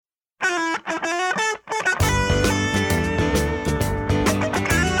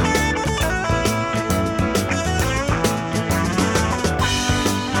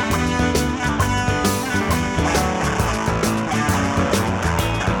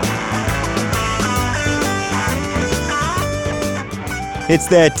It's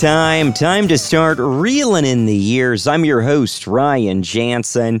that time to start reeling in the years. I'm your host, Ryan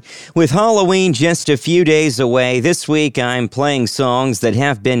Jansen. With Halloween just a few days away, this week I'm playing songs that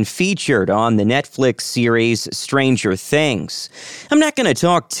have been featured on the Netflix series Stranger Things. I'm not going to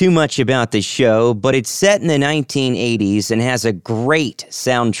talk too much about the show, but it's set in the 1980s and has a great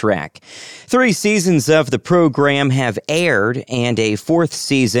soundtrack. 3 seasons of the program have aired, and a 4th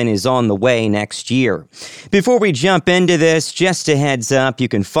season is on the way next year. Before we jump into this, just a heads up, you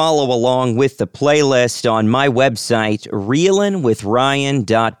can follow along with the playlist on my website,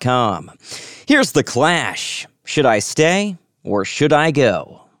 reelinwithryan.com. Here's The Clash. Should I stay or should I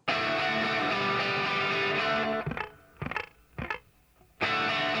go?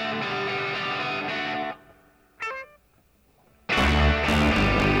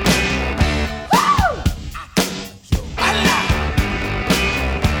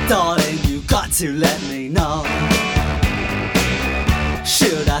 Darling, you got to let me know.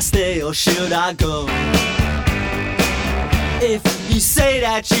 Should I stay or should I go? If you say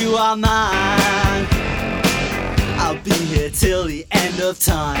that you are mine, I'll be here till the end of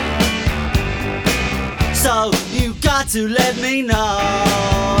time. So you got to let me know.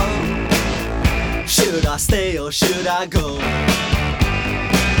 Should I stay or should I go?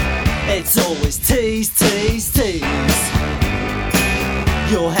 It's always tease, tease, tease.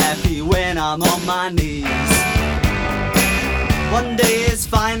 You're happy when I'm on my knees. One day is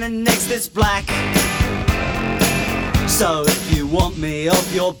fine and next is black. So if you want me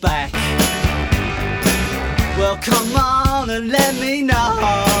off your back, well come on and let me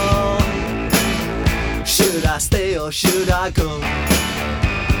know. Should I stay or should I go?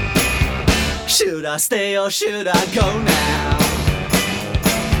 Should I stay or should I go now?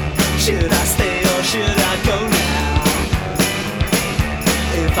 Should I stay or should I go now?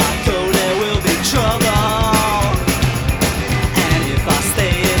 If I go there will be trouble, and if I stay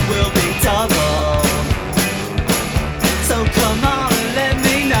it will be double. So come on and let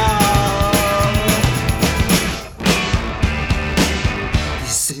me know.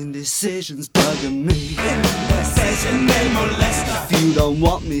 This indecision's bugging me. Indecision may molest us. If you don't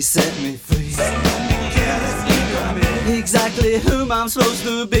want me, set me free. Exactly whom I'm supposed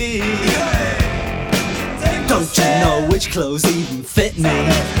to be. Don't you know which clothes even fit me?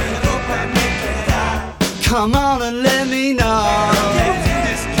 Come on and let me know.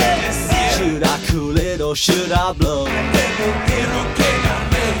 Should I cool it or should I blow?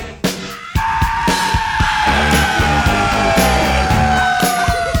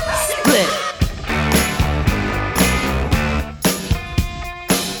 Split.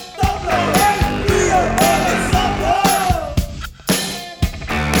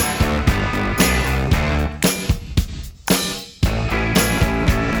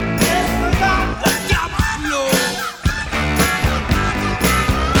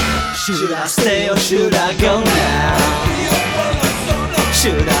 Should I stay or should I go now?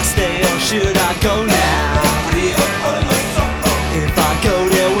 Should I stay or should I go now? If I go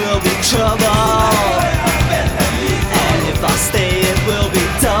there will be trouble, and if I stay it will be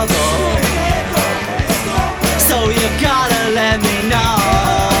double. So you gotta let me know.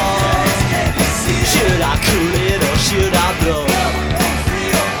 Should I cool it or should I blow?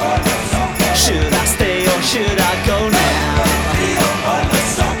 Should I stay or should I go now?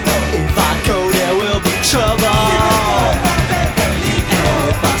 Trouble, and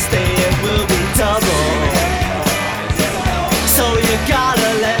if I stay it will be double.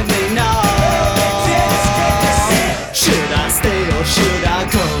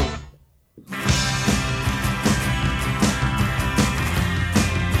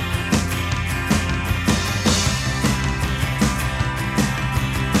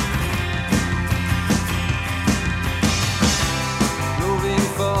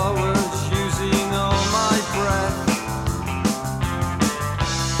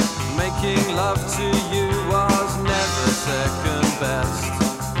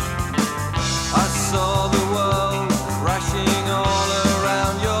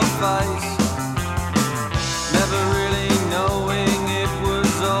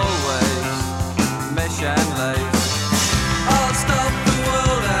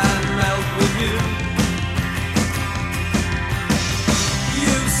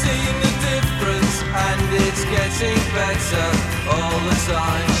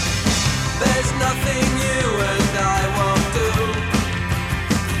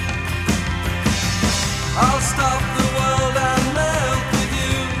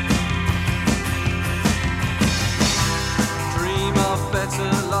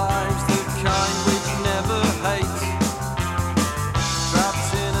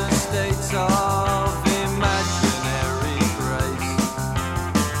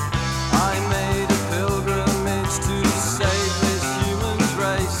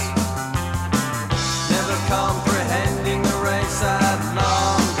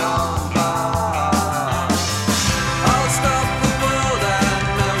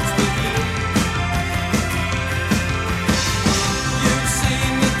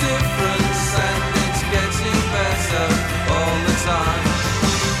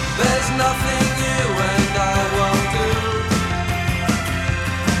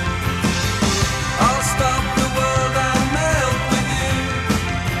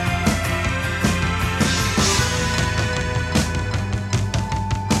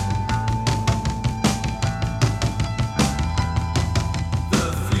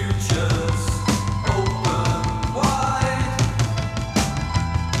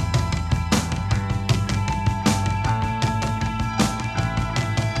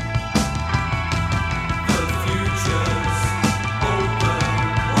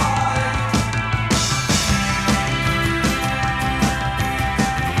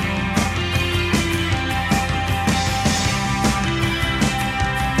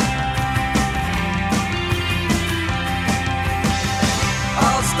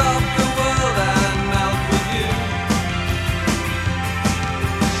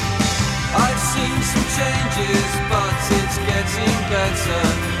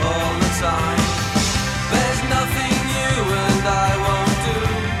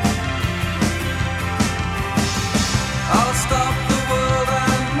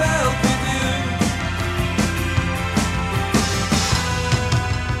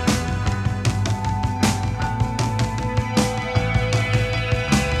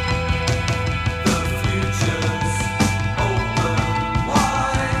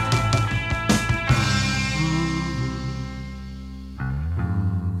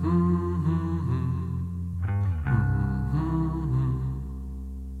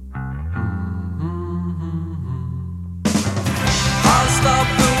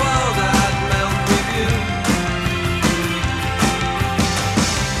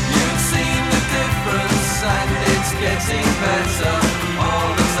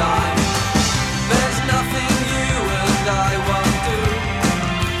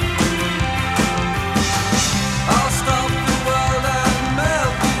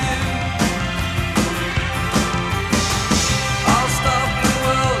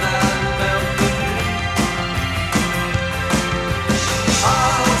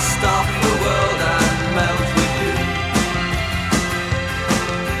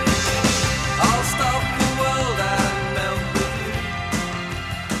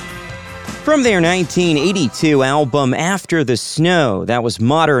 From their 1982 album After the Snow, that was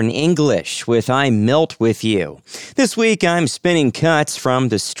Modern English with I Melt With You. This week I'm spinning cuts from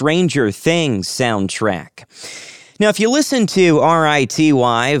the Stranger Things soundtrack. Now, if you listen to RITY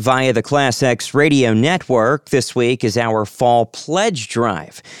via the Class X radio network, this week is our Fall Pledge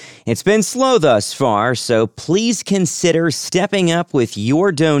Drive. It's been slow thus far, so please consider stepping up with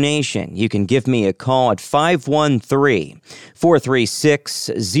your donation. You can give me a call at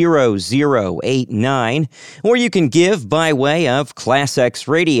 513-436-0089, or you can give by way of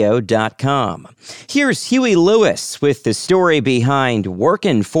ClassXRadio.com. Here's Huey Lewis with the story behind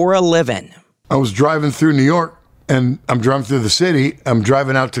Working for a Living. I was driving through New York. And I'm driving through the city, I'm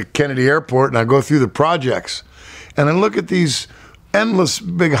driving out to Kennedy Airport, and I go through the projects. And I look at these endless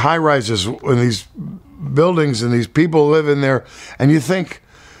big high-rises and these buildings and these people live in there. And you think,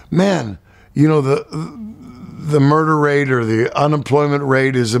 man, you know, the murder rate or the unemployment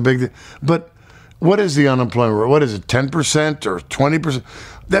rate is a big thing. But what is the unemployment rate? What is it, 10% or 20%?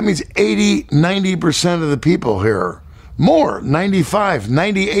 That means 80, 90% of the people here, more, 95,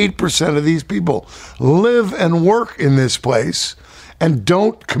 98% of these people live and work in this place and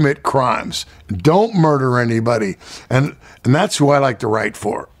don't commit crimes, don't murder anybody. And that's who I like to write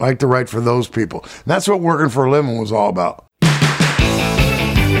for. I like to write for those people. And that's what Working for a Living was all about.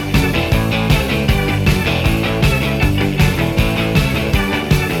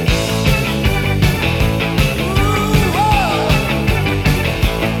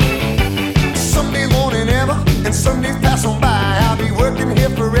 Sundays pass on by, I'll be working here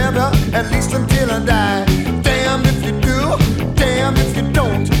forever, at least until I die. Damn if you do, damn if you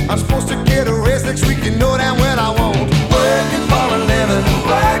don't. I'm supposed to get a raise next week, you know damn well I won't. Working for a living,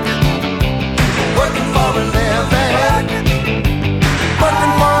 working for a living,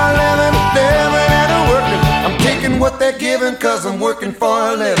 working for a living, living and a working. I'm taking what they're giving, cause I'm working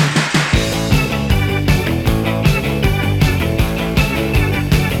for a living.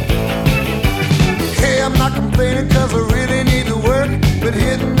 I'm not complaining cause I really need to work, but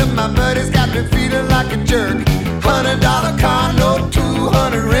hitting up my buddies got me feeling like a jerk. $100 car note,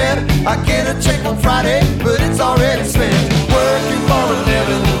 200 rent. I get a check on Friday, but it's already spent. Working for a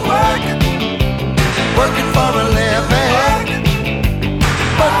living, working for a living, working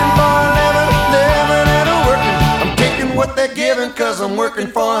for a living, living and a working. I'm taking what they're giving cause I'm working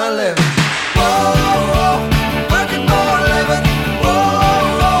for a living. Whoa, working for a living.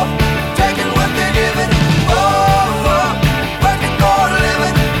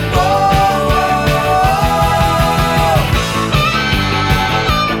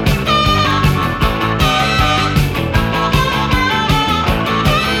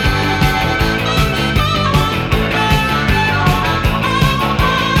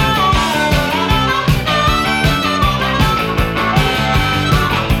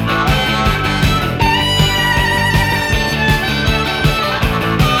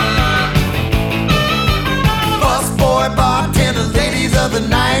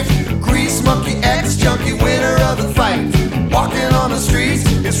 Junkie winner of the fight. Walking on the streets,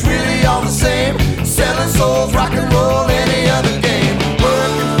 it's really all the same. Selling souls, rock and roll, any other game.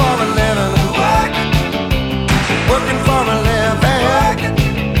 Working for a living, working for a living,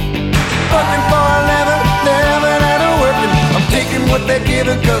 working for a living, living and a working. I'm taking what they're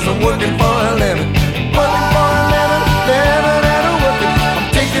giving cause I'm working for a living. Working for a living, living and a working. I'm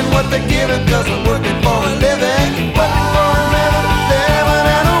taking what they're giving cause I'm working for a living. Working for a living, living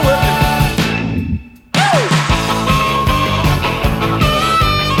and a working.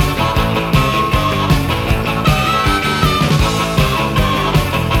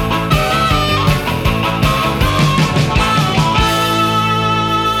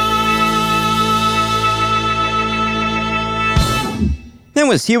 That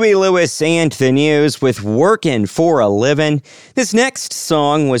was Huey Lewis and the News with Workin' for a Livin'. This next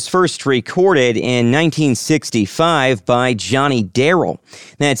song was first recorded in 1965 by Johnny Darrell.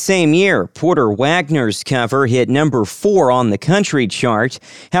 That same year, Porter Wagner's cover hit number 4 on the country chart.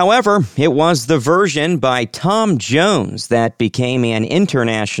 However, it was the version by Tom Jones that became an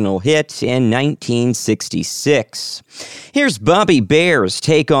international hit in 1966. Here's Bobby Bare's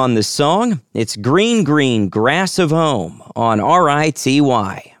take on the song. It's Green, Green Grass of Home on RITY.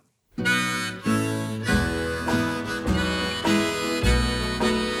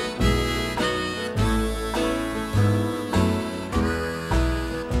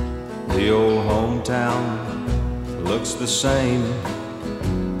 The old hometown looks the same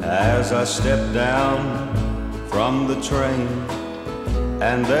as I step down from the train,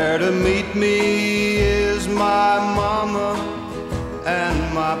 and there to meet me is my mama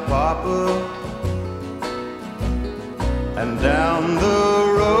and my papa. And down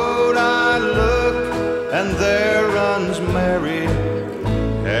the road I and there runs Mary,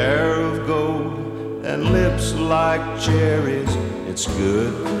 hair of gold and lips like cherries. It's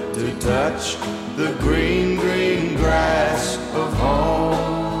good to touch the green, green grass of home.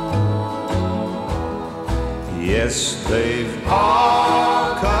 Yes, they've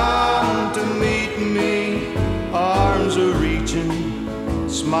all come to meet me. Arms are reaching,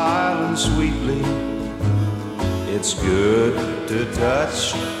 smiling sweetly. It's good to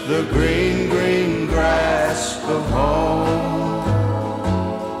touch the green, green grass of home.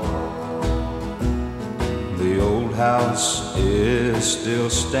 The old house is still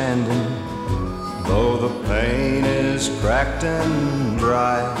standing, though the paint is cracked and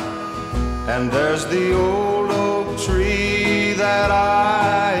dry. And there's the old oak tree that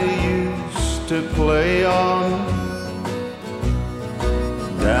I used to play on.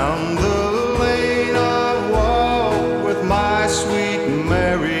 Down the lane I walk with my sweet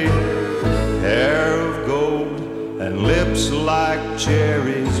Mary, hair of gold and lips like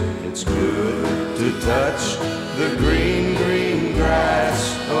cherries. It's good to touch the green, green grass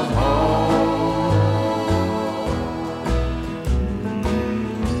of home.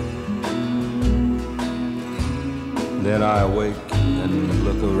 Then I awake and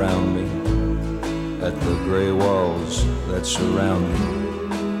look around me at the gray walls that surround me.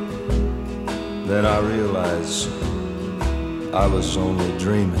 Then I realize I was only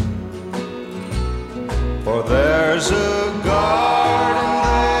dreaming. For there's a garden,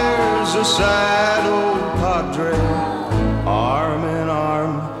 there's a sad old padre. Arm in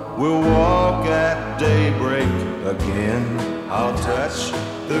arm, we'll walk at daybreak again. I'll touch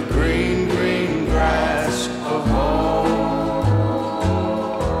the green, green grass of home.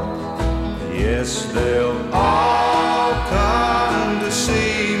 Yes, they'll all come to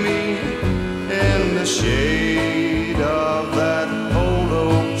see me in the shade of that old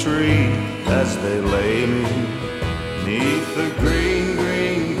oak tree as they lay me 'neath the green,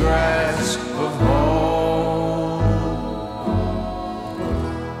 green grass of home.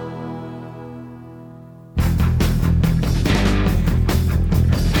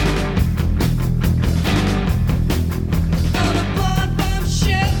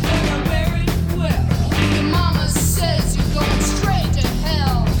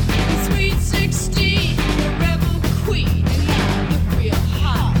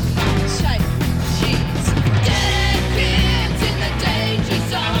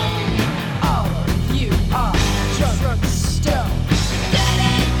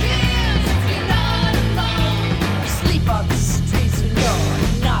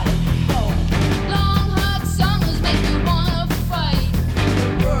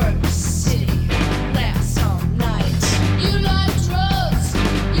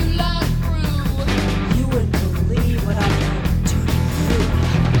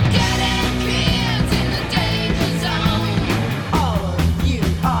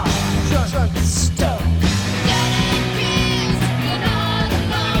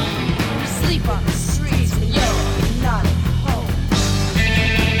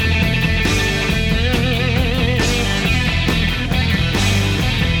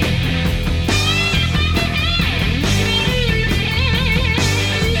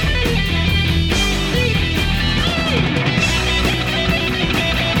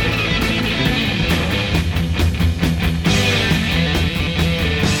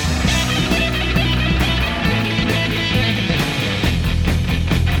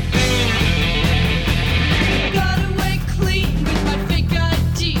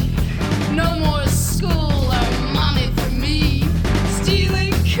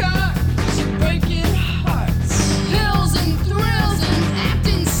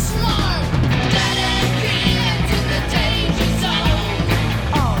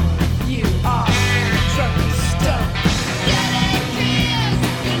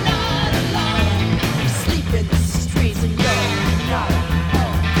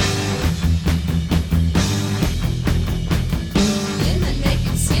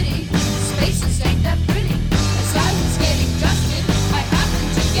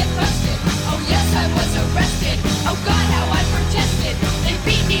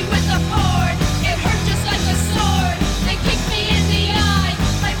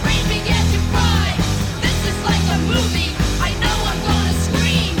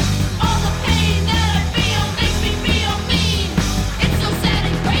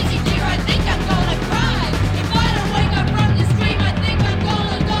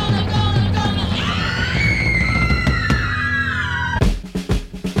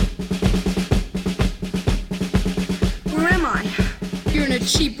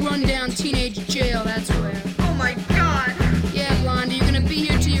 cheap, rundown teenage jail, that's where. Oh my God. Yeah, Blondie, you're gonna be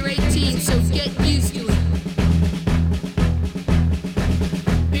here till you're 18, so get used to it.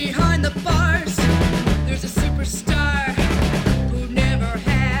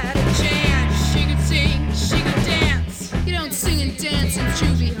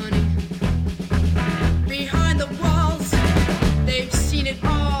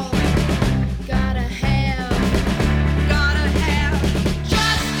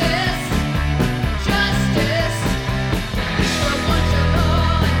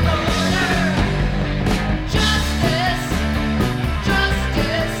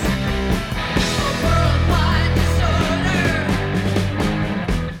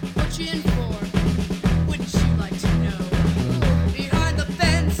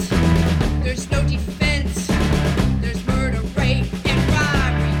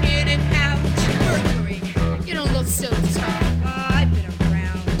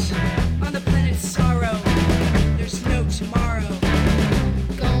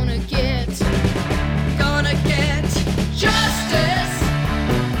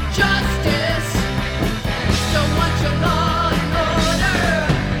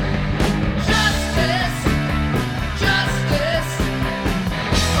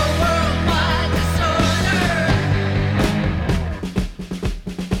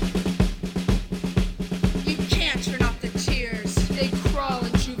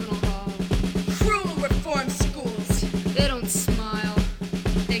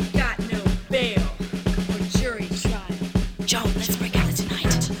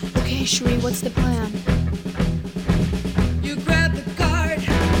 Cherie, what's the plan? You grab the guard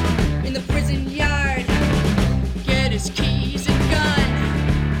in the prison yard, get his keys and gun.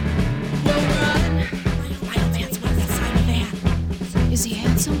 We'll run. I'll dance by the side of van. Is he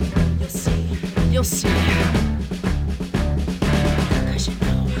handsome? You'll see. You'll see. I should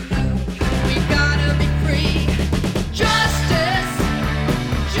know. We gotta be free. Justice,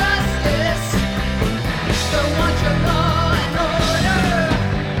 justice. Don't want your law and order.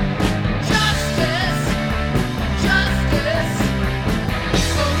 Justice, justice.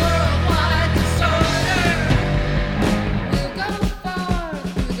 For worldwide disorder. We'll go far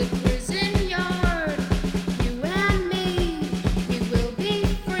through the prison yard. You and me, we will be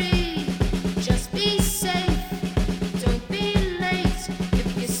free. Just be safe. Don't be late. If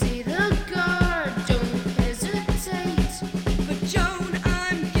you see the guard, don't hesitate. But Joan,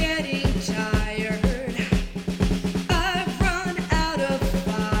 I'm getting tired. I've run out of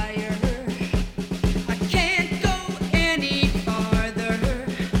fire. I can't go any farther.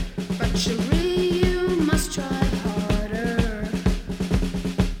 But Cherie, you must try harder.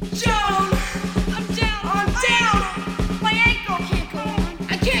 Joan, I'm down. I'm down. My ankle.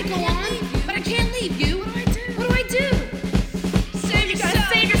 I can't go on, but I can't leave you. What do I do? Save yourself.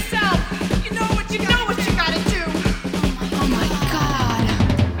 Save yourself. You know what you gotta do. Oh my God.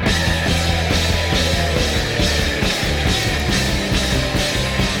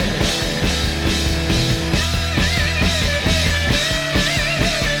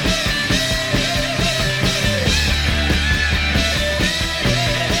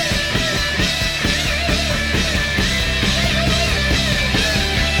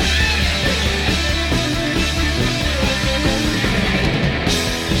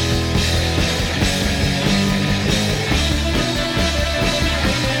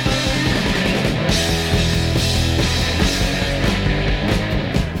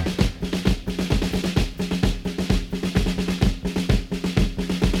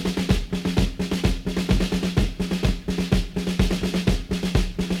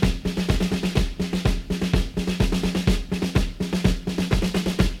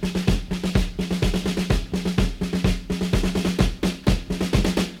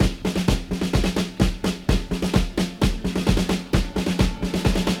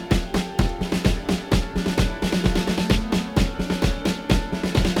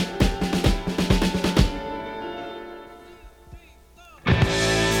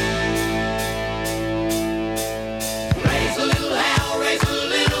 Raise a little hell, raise a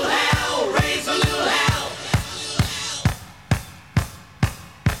little hell, raise a little hell.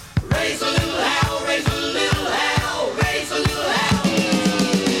 Raise a little hell, raise a little hell, raise a little hell.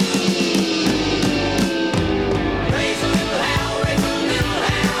 Raise a little hell, raise a little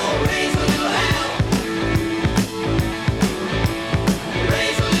hell, raise a little hell.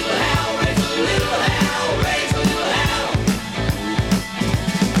 Raise a little hell, raise a little hell, raise a little hell.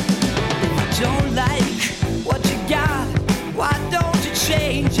 If you don't like what you got, why don't you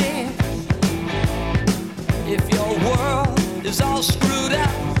change it? If your world is all screwed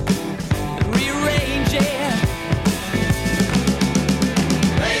up, rearrange it.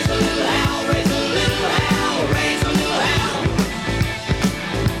 Raise a little hell, raise a little hell, raise a little hell.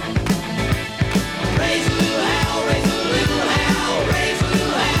 Raise a little hell, raise a little hell, raise a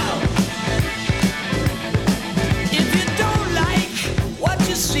little hell. If you don't like what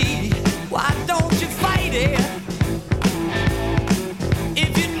you see, why don't you fight it?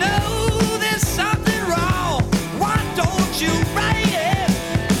 If you know there's something wrong, why don't you right it?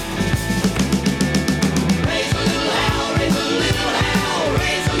 Raise a little hell, raise a little hell,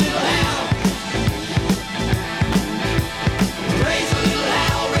 raise a little hell. Raise a little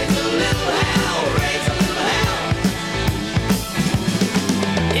hell, raise a little hell, raise a little hell.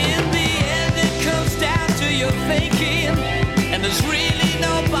 In the end, it comes down to your thinking, and there's really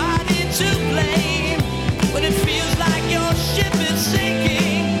nobody to blame when it feels like your ship is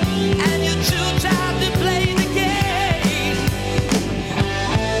sinking and you're too tired to play the game.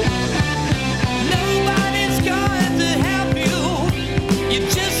 Nobody's going to help you. You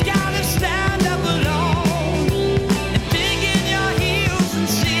just gotta stand up alone and dig in your heels and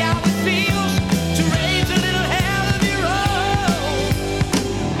see how it feels to raise a little hell of your own.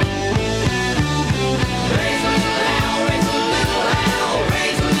 Raise a little hell, raise a little hell,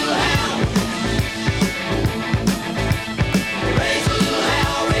 raise a little hell. Raise a little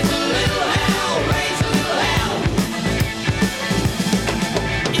hell, raise a little hell, raise a little hell.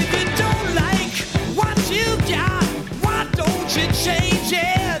 If you don't like what you got, why don't you change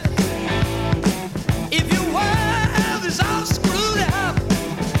it? If your world is all screwed up,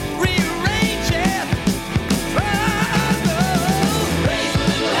 rearrange it. Oh, Raise a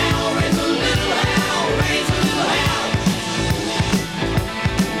little hell, raise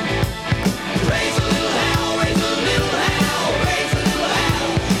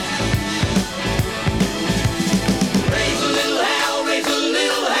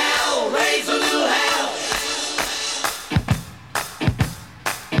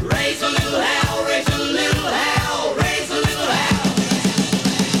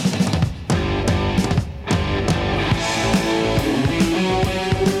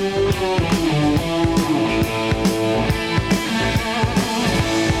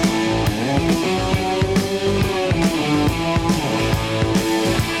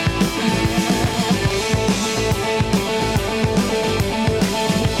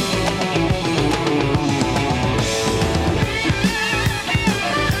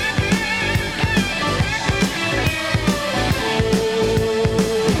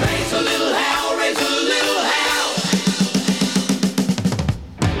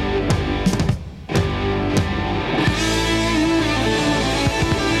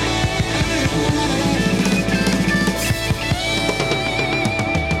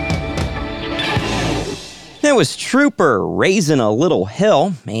was Trooper, Raising a Little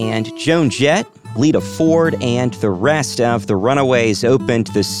Hill, and Joan Jett, Lita Ford, and the rest of the Runaways opened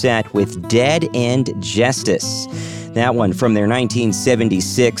the set with Dead End Justice. That one from their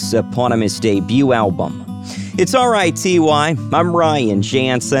 1976 eponymous debut album. It's alright, TY. I'm Ryan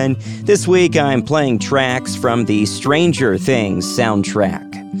Jansen. This week I'm playing tracks from the Stranger Things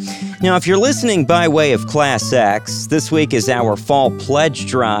soundtrack. Now, if you're listening by way of Class X, this week is our fall pledge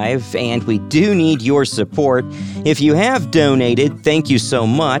drive, and we do need your support. If you have donated, thank you so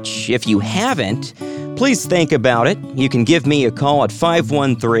much. If you haven't, please think about it. You can give me a call at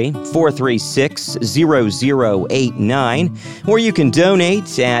 513-436-0089, or you can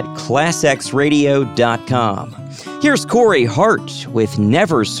donate at classxradio.com. Here's Corey Hart with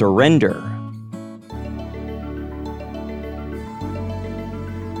Never Surrender.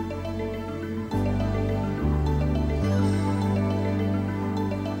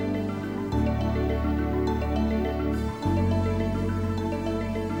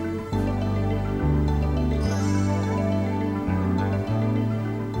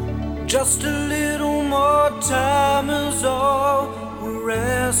 Just a little more time is all we're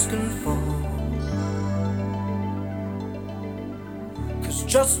asking for. 'Cause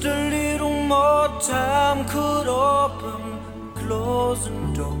just a little more time could open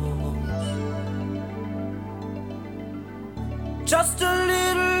closing doors. Just a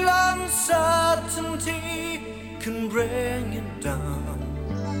little uncertainty can bring it down.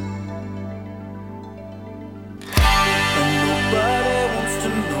 And nobody wants to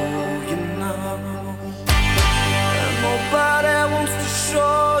know you now. And nobody wants to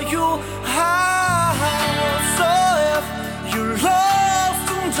show you how. So if you're lost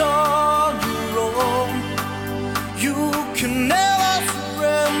and on your own, you can never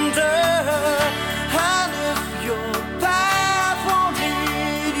surrender. And if your path won't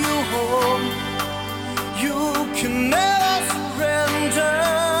lead you home, you can never surrender.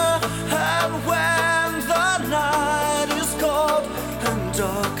 And when the night is cold and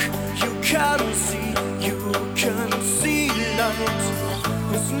dark, you can see light.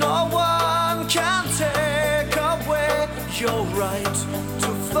 'Cause no one can take away your right to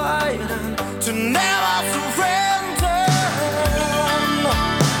fight and to never surrender.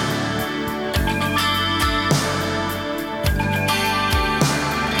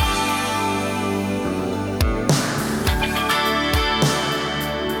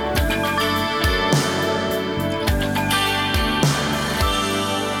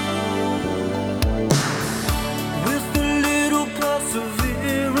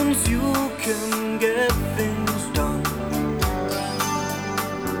 Perseverance, you can get things done.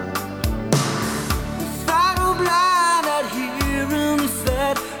 Without a blind adherence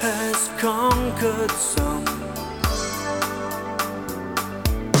that has conquered some.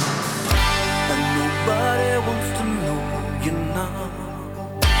 And nobody wants to know you now.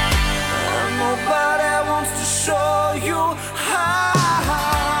 And nobody wants to show you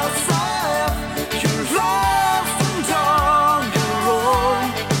how. So if you're lost and on your own,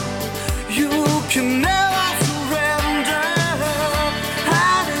 you can never surrender.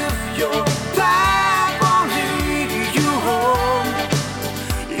 And if your path won't lead you home,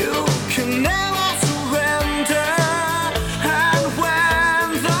 you can never surrender.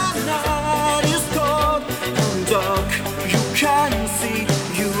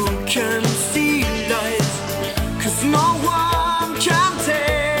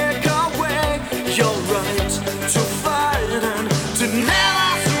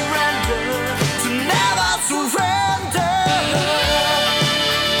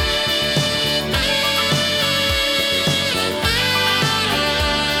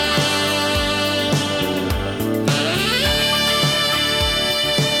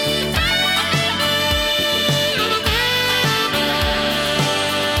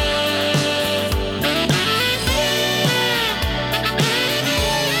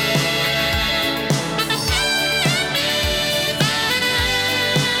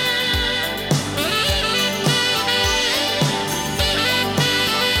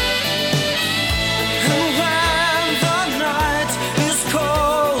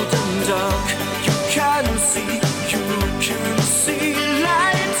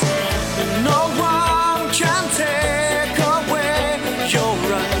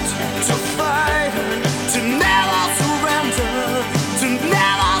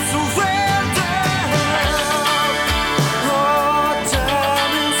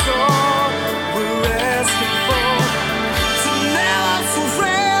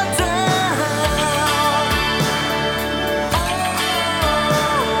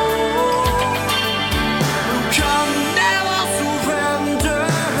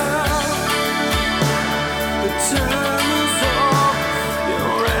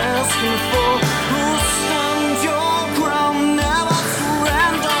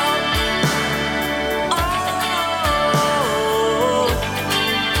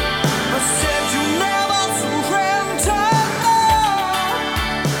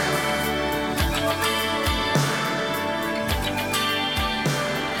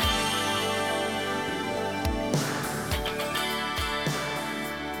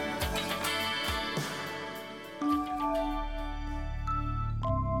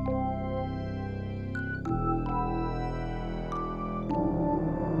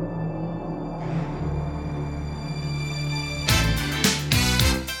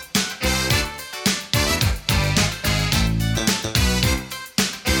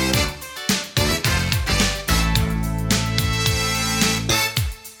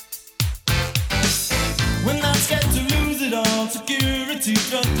 beauty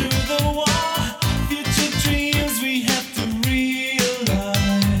thrown through the wall. Future dreams we have to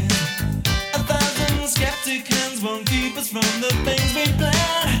realize. 1,000 skeptic hands won't keep us from the things we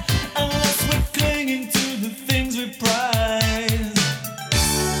plan, unless we're clinging to the things we prize.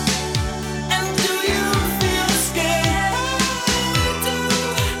 And do you feel scared?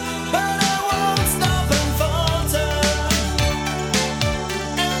 But I won't stop and falter.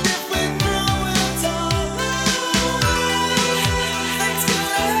 And if we throw it all away, things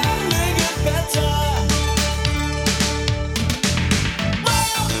could only get better.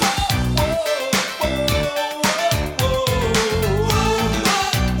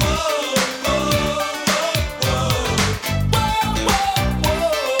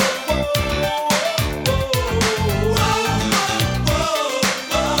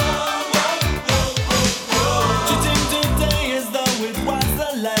 Treating today as though it was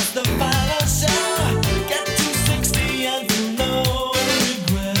the last, the final show. Get to 60 and feel no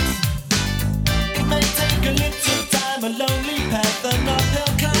regrets. It may take a little time, a lonely path, an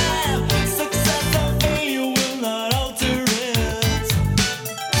uphill climb. Success or failure will not alter it.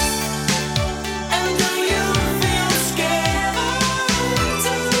 And do you feel scared?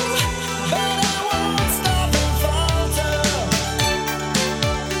 But I won't stop and falter.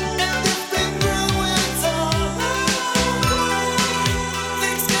 And if we throw it all away,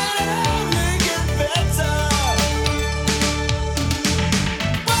 things can only get better.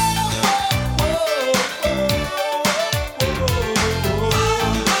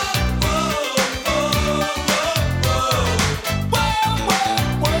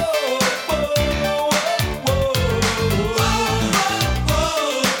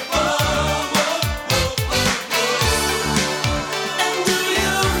 And do you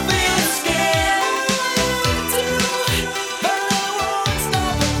feel scared? But I won't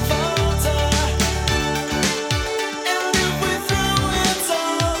stop and falter. And if we throw it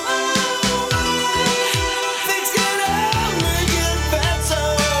all away, things can only get better.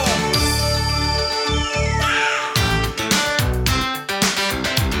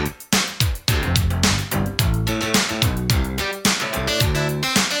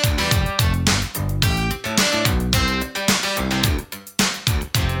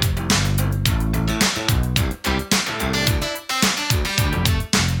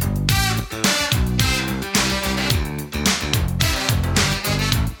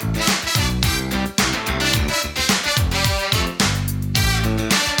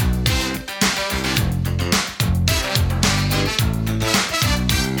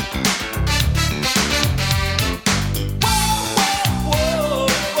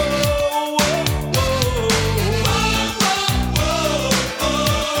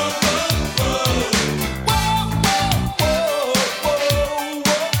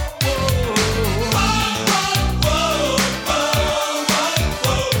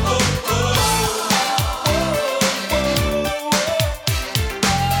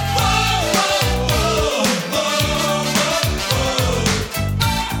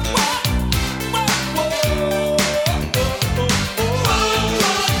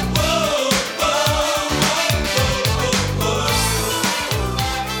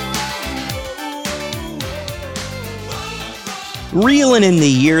 Reelin' in the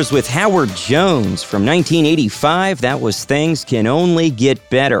Years with Howard Jones from 1985. That was Things Can Only Get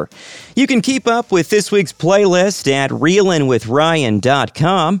Better. You can keep up with this week's playlist at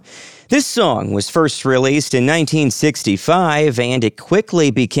reelinwithryan.com. This song was first released in 1965, and it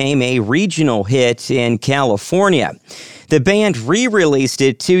quickly became a regional hit in California. The band re-released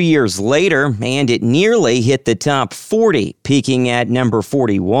it 2 years later, and it nearly hit the top 40, peaking at number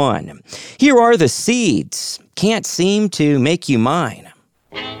 41. Here are the Seeds. Can't Seem to Make You Mine.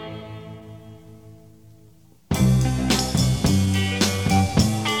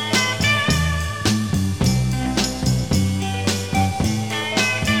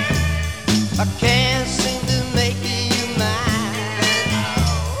 I can't seem to make you mine.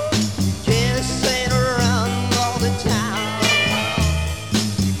 Just ain't around all the time.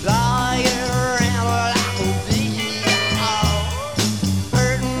 Flying around like a bee,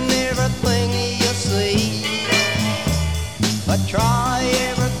 hurting everything you see. I try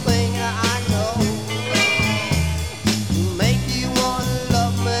everything I know to make you want to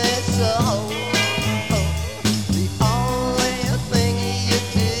love me so. The only thing you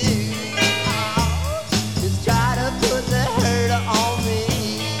do is try to put the hurt on me.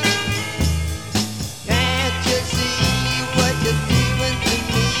 Can't you see what you're doing to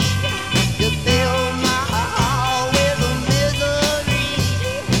me? You fill my heart with a misery,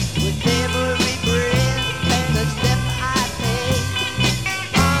 with every breath and a step I take.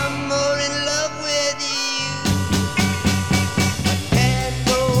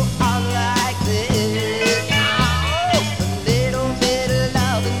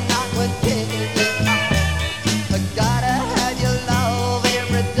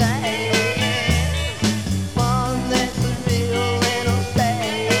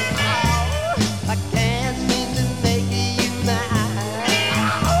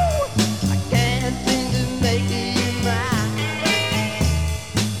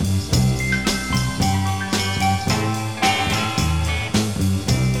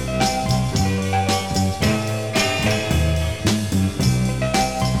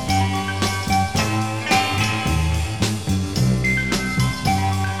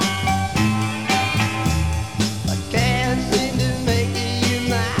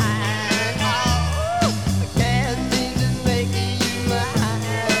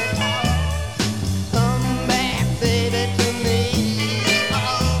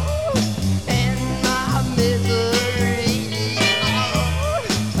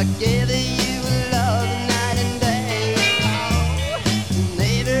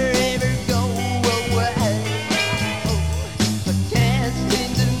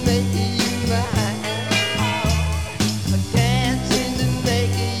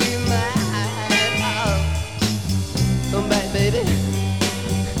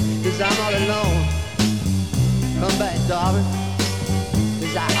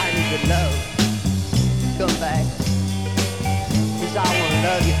 good love. Come back. 'Cause I wanna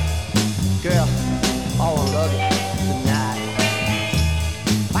love you. Girl, I wanna love you tonight.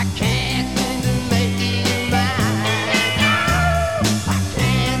 I can't seem to make you mine. I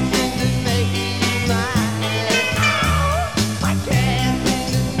can't seem to make you mine. I can't seem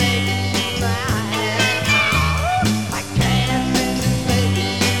to make you mine. I can't seem to make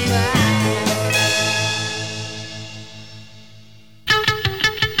you mine.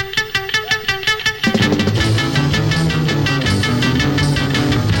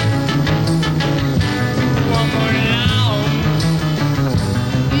 One more long,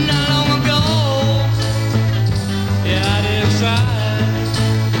 not long ago, yeah, I decide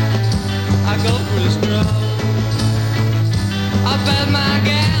I go for a stroll. I bet my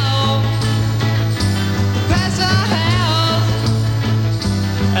gal past her house,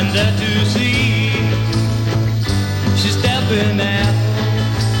 and there to see she's stepping out.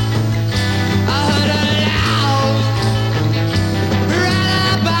 I heard her loud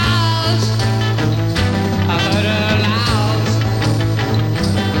roundabouts. I heard her loud,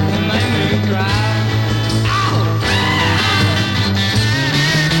 it made me cry. Ow!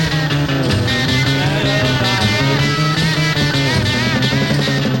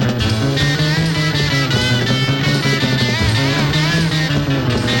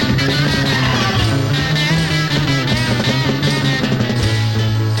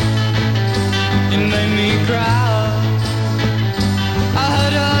 It made me cry. I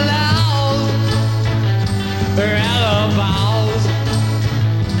heard her loud, her alibis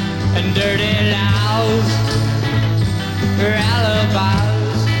and dirty lies, her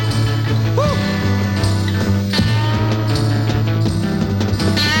alibis. Woo!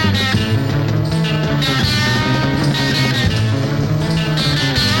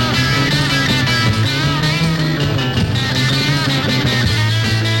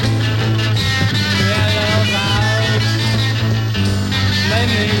 Her alibis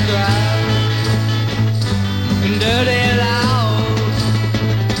made me cry. And dirty loud,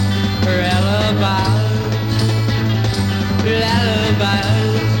 her alibis, her alibis.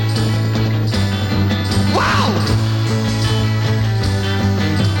 Wow!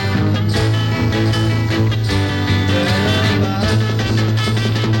 Her alibis.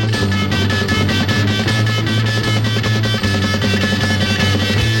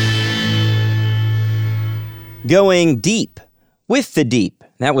 Going deep with the deep.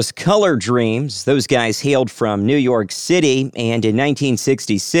 That was Color Dreams. Those guys hailed from New York City, and in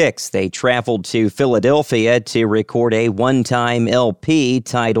 1966, they traveled to Philadelphia to record a one-time LP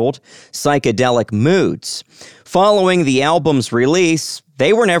titled Psychedelic Moods. Following the album's release,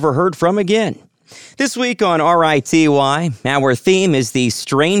 they were never heard from again. This week on RITY, our theme is the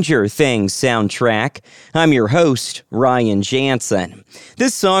Stranger Things soundtrack. I'm your host, Ryan Jansen.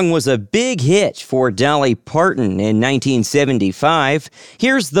 This song was a big hit for Dolly Parton in 1975.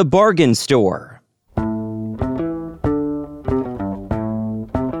 Here's The Bargain Store.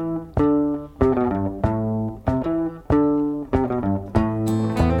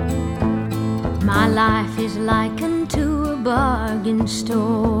 My life is likened to a bargain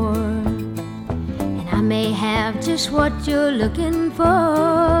store, and I may have just what you're looking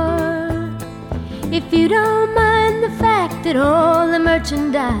for. If you don't mind the fact that all the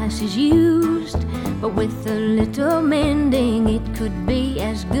merchandise is used, but with a little mending it could be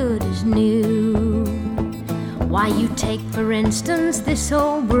as good as new. Why, you take for instance this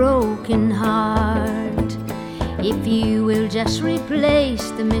old broken heart. If you will just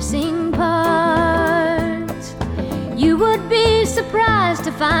replace the missing parts, you would be surprised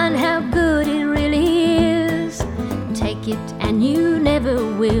to find how good it really is. Take it and you never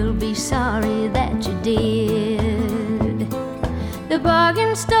will be sorry that you did. The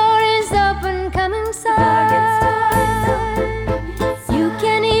bargain store is open, come inside. You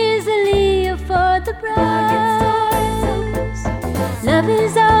can easily afford the price. Love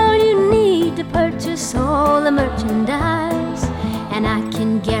is all you need to purchase all the merchandise, and I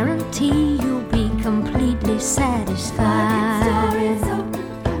can guarantee you'll be completely satisfied.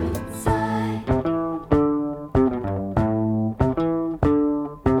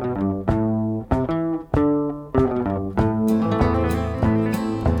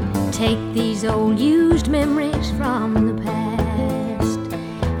 Take these old used memories from the past,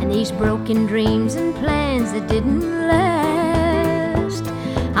 and these broken dreams and plans that didn't last.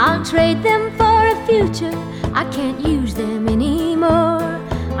 I'll trade them for a future, I can't use them anymore.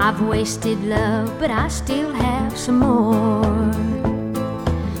 I've wasted love, but I still have some more.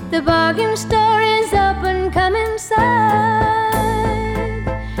 The bargain store is open, come inside.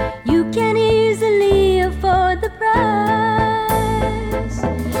 You can easily afford the price.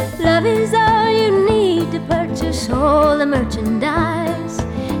 purchase all the merchandise,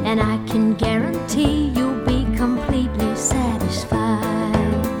 and I can guarantee you'll be completely satisfied.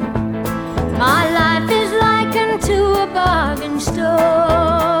 My life is likened to a bargain store,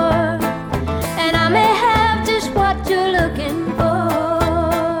 and I may have just what you're looking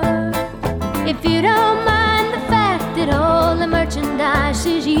for. If you don't mind the fact that all the merchandise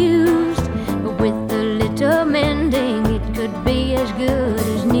is used, but with a little mending it could be as good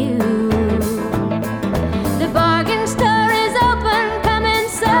as new. The bargain store is open, come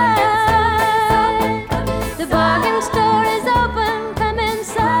inside. The bargain store is open, come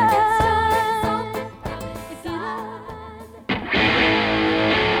inside. If you don't mind.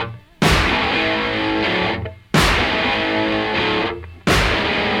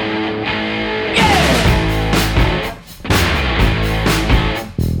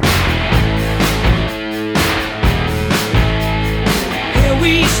 Here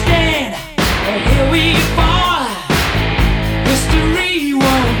we stand, or here we fall. History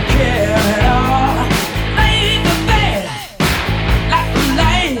won't care at all. Lady the bed, like a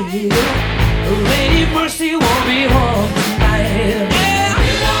lady. Lady Mercy won't be home tonight. Yeah, we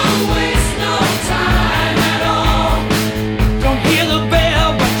don't waste no time at all. Don't hear the bell,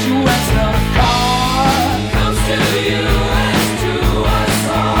 but you answer the call. Comes to you as to us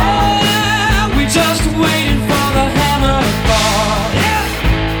all. Yeah, we just waiting for the hammer to fall. Yeah.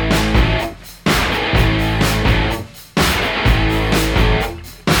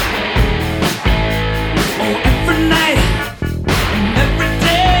 Oh, every night and every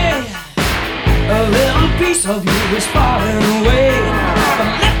day, a little piece of you is falling away. But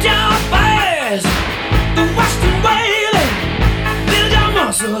lift your fires, the western wailing, build your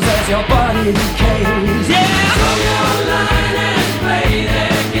muscles as your body decays. Yeah, throw your line and play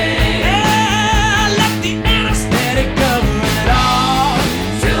their game. Yeah, let the anesthetic cover it all.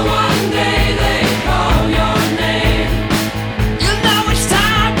 Till one day they call your name. You know it's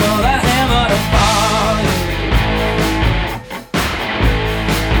time for the hammer to fall.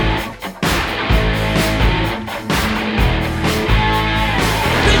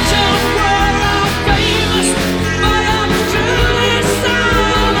 Bitch, I'm world famous, but I'm truly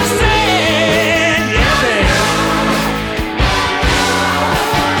sound asleep. Yeah.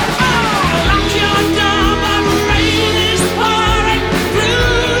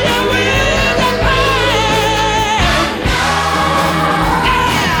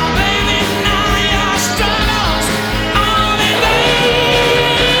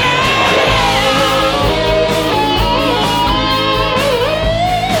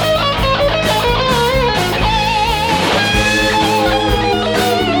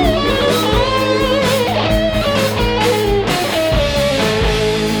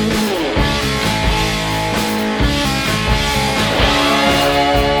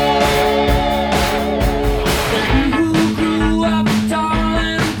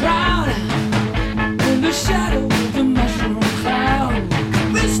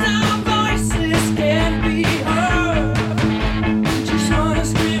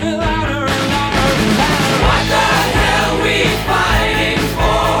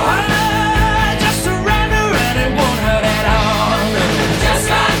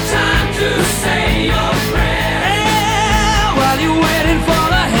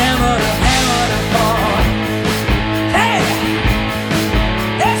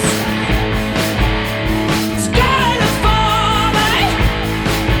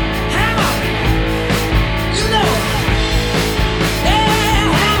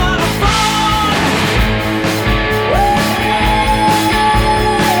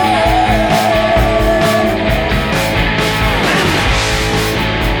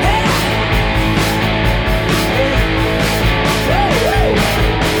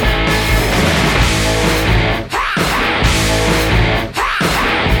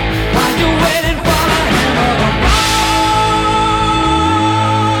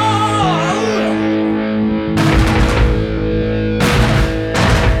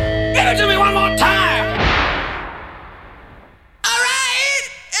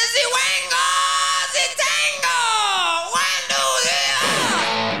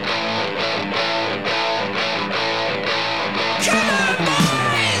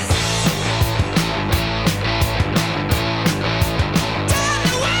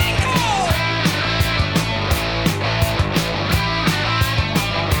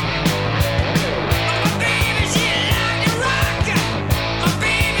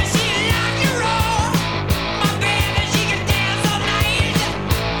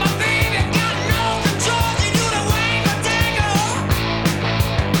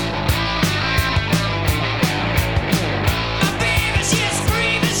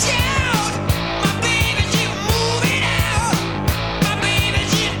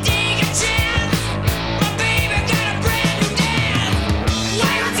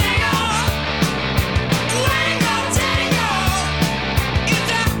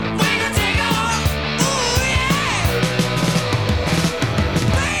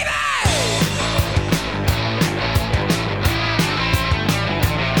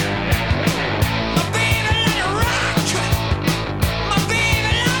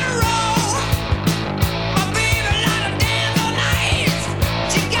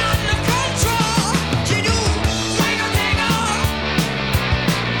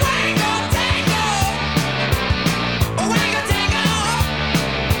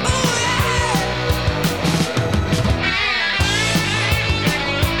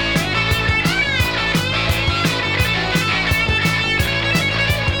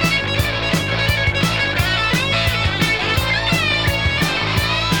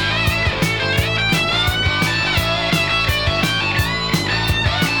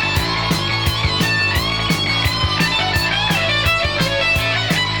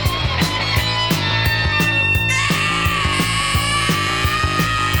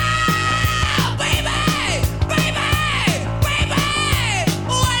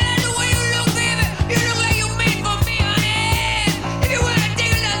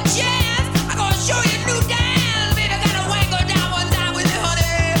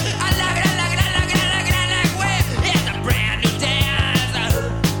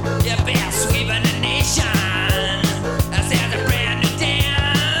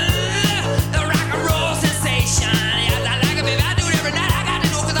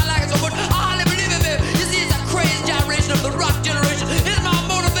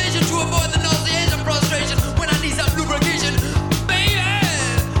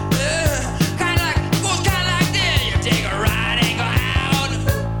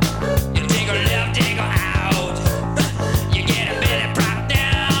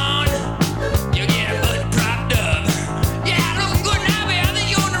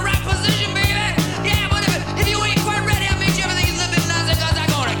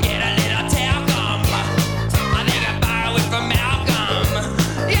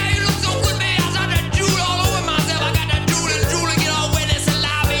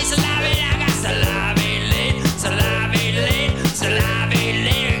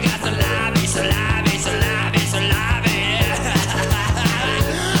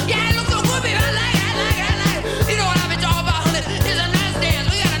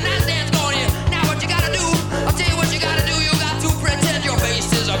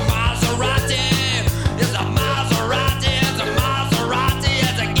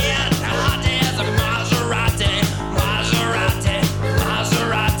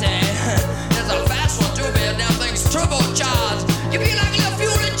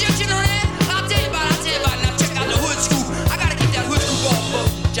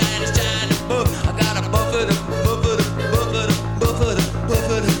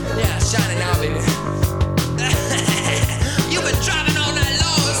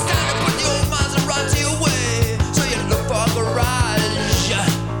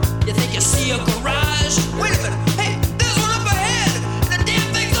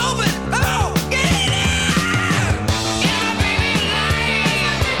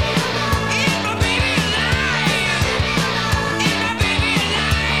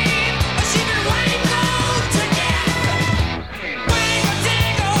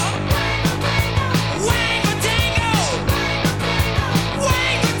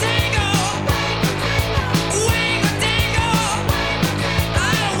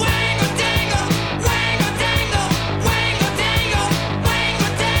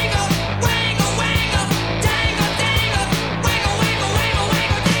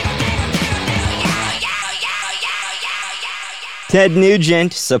 Ted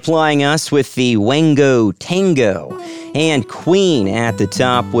Nugent supplying us with the Wango Tango, and Queen at the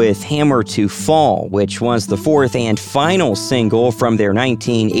top with Hammer to Fall, which was the fourth and final single from their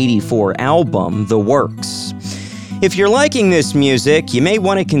 1984 album, The Works. If you're liking this music, you may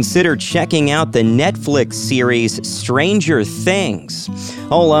want to consider checking out the Netflix series Stranger Things.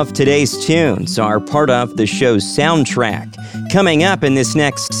 All of today's tunes are part of the show's soundtrack. Coming up in this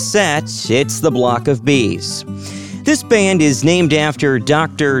next set, it's the Block of Bees. This band is named after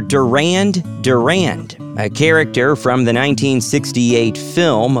Dr. Durand Durand, a character from the 1968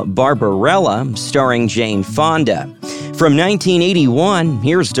 film Barbarella, starring Jane Fonda. From 1981,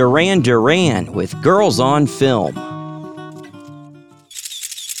 here's Duran Duran with Girls on Film.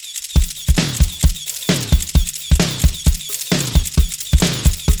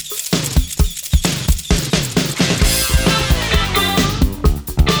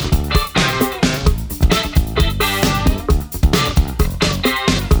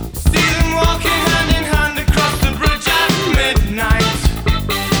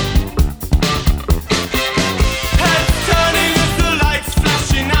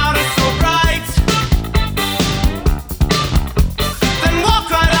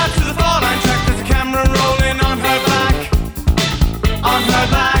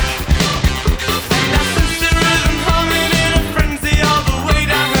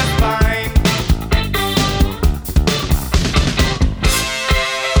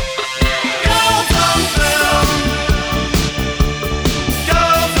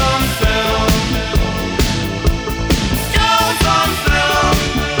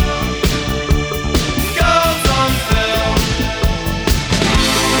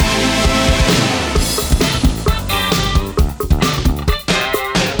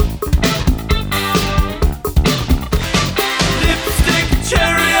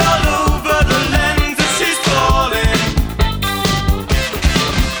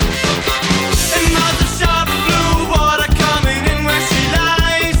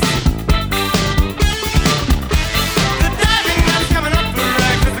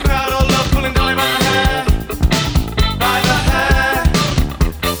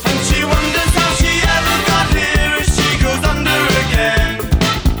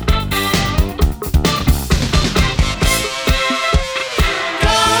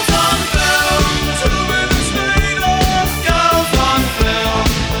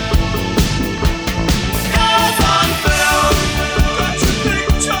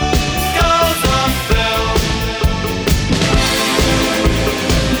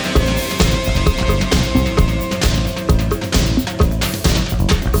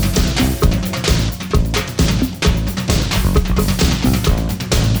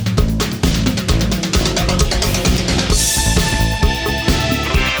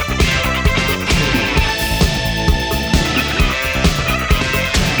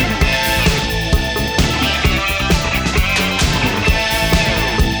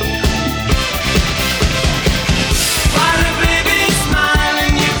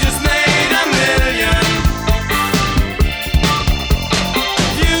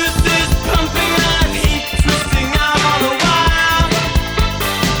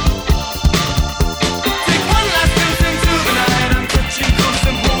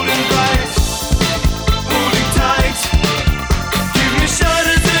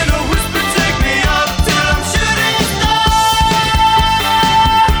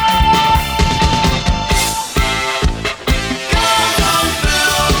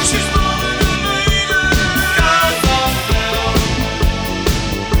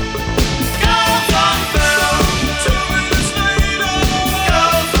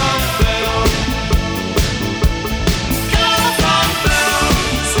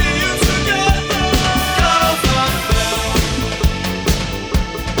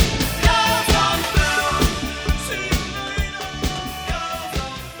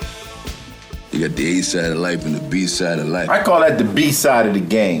 You got the A side of life and the B side of life. I call that the B side of the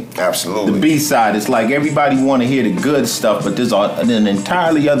game. Absolutely. The B side. It's like everybody want to hear the good stuff, but there's an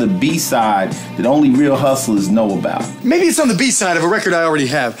entirely other B side that only real hustlers know about. Maybe it's on the B side of a record I already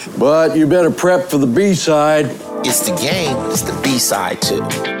have. But you better prep for the B side. It's the game. It's the B side too.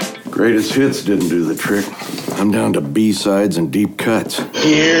 Greatest hits didn't do the trick. I'm down to B-sides and deep cuts.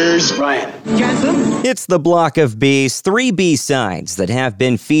 Here's Ryan. Johnson? It's the Block of Bees, 3 B-sides that have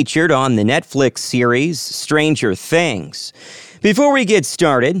been featured on the Netflix series Stranger Things. Before we get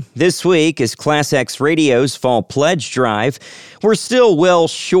started, this week is Class X Radio's Fall Pledge Drive. We're still well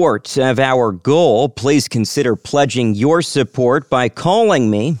short of our goal. Please consider pledging your support by calling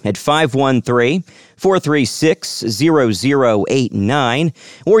me at 513-436-0089,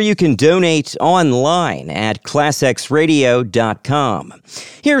 or you can donate online at classxradio.com.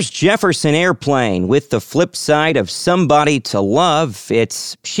 Here's Jefferson Airplane with the flip side of Somebody to Love.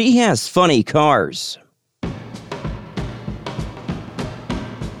 It's She Has Funny Cars.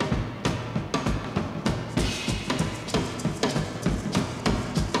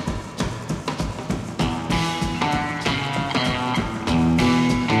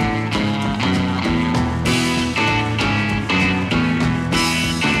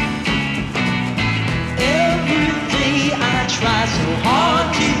 Try so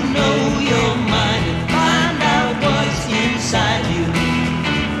hard to know your mind and find out what's inside you.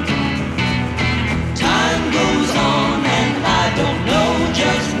 Time goes on and I don't know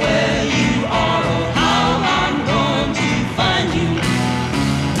just where you are or how I'm going to find you.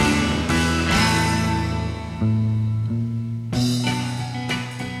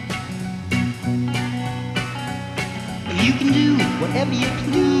 You can do whatever you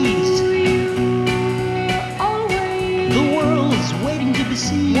please. Waiting to be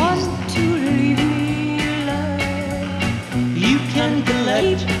seized. Want to leave me alive. You can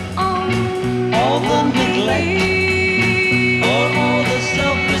collect all the neglect or all the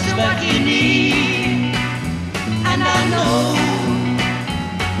self-respect you need. And I know,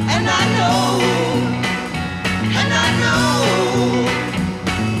 and I know, and I know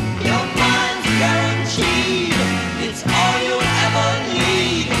your mind's guaranteed. It's all you'll ever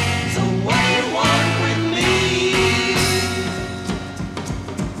need. So what do you want with me?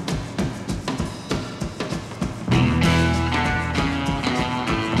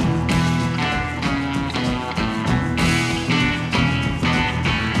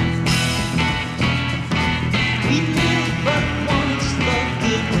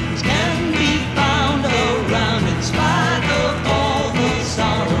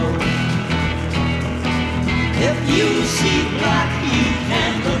 You see black, you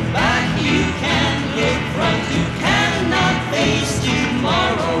can look back, you can look front, you cannot face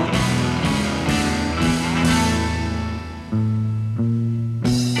tomorrow.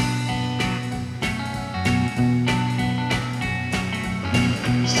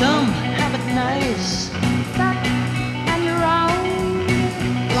 Some have it nice, fat and round,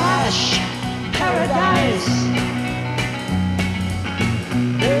 flash, paradise.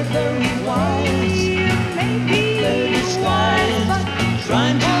 They're very wise.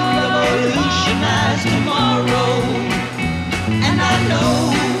 Trying to revolutionize tomorrow. And I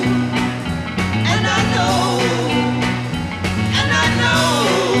know, and I know, and I know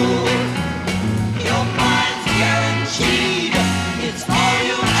your mind's guaranteed. It's all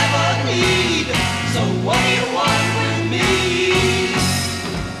you'll ever need. So what do you want with me?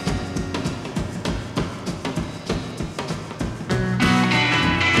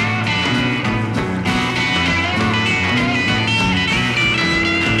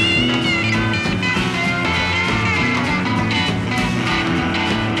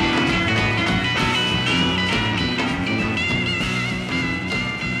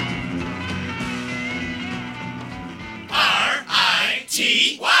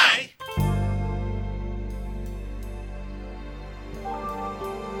 R-I-T-Y.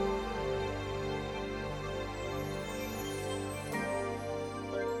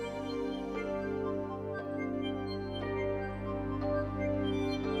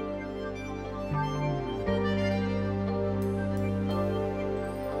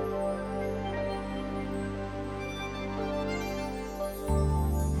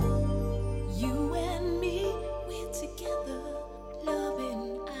 You and me, we're together.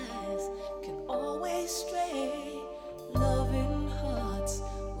 Loving eyes can always stray. Loving hearts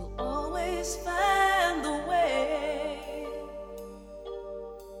will always find the way.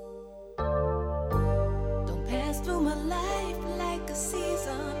 Don't pass through my life like a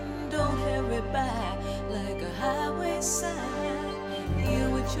season. Don't hurry by like a highway sign. Deal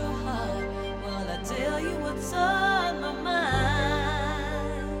with your heart while I tell you what's on my mind.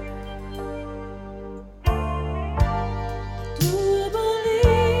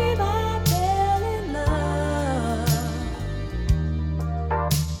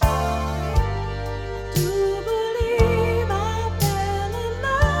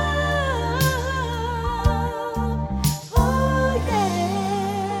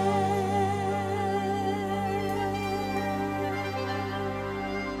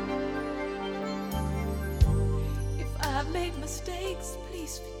 Mistakes,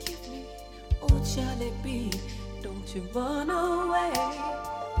 please forgive me. Oh, Charlie B, Don't you run away,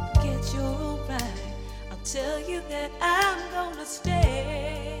 get your right. I'll tell you that I'm gonna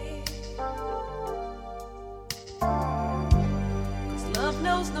stay. 'Cause love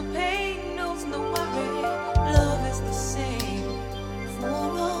knows no pain, knows no worry. Love is the same for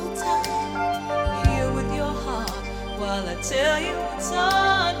all time. Here with your heart while I tell you what's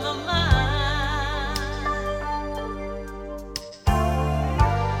on my mind.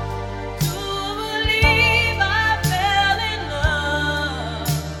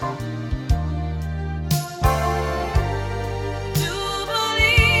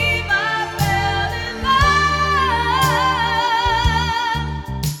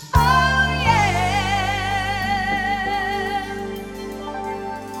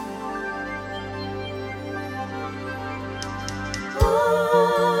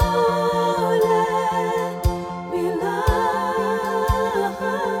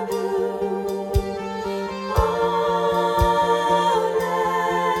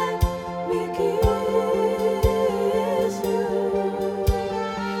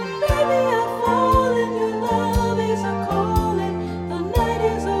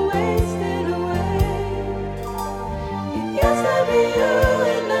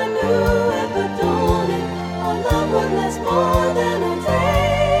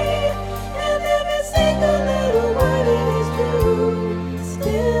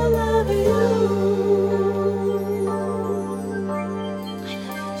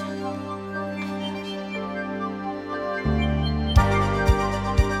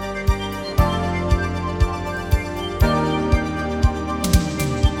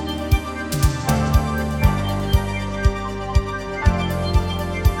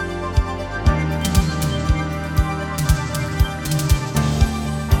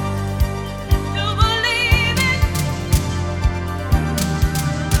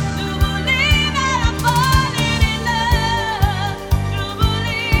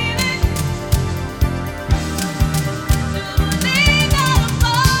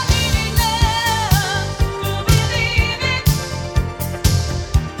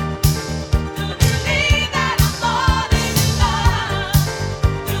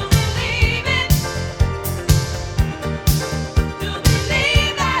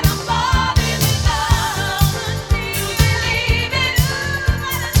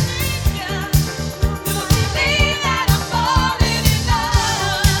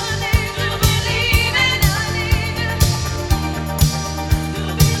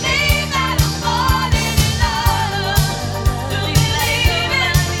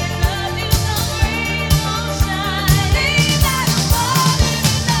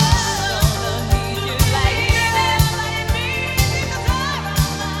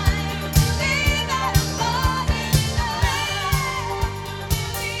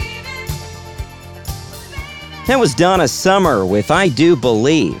 That was Donna Summer with I Do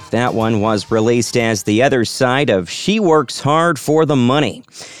Believe. That one was released as the other side of She Works Hard for the Money.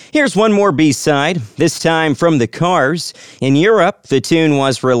 Here's one more B-side, this time from The Cars. In Europe, the tune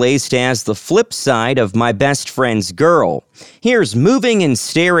was released as the flip side of My Best Friend's Girl. Here's Moving in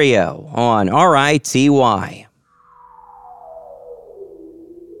Stereo on RITY.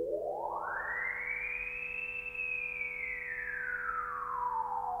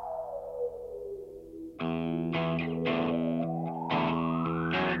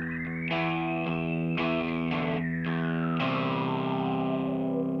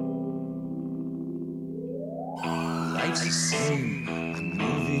 Life's the same, I'm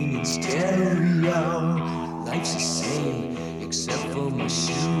moving in stereo. Life's the same, except for my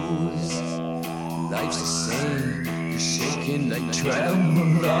shoes. Life's the same, you're shaking like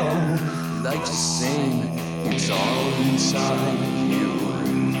tremolo. Life's the same, it's all inside you.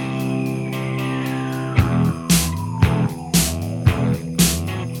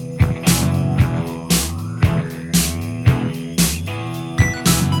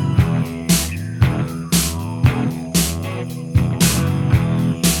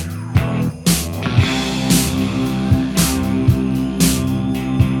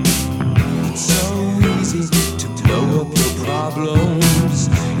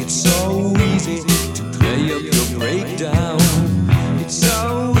 It's so easy to play up your breakdown. It's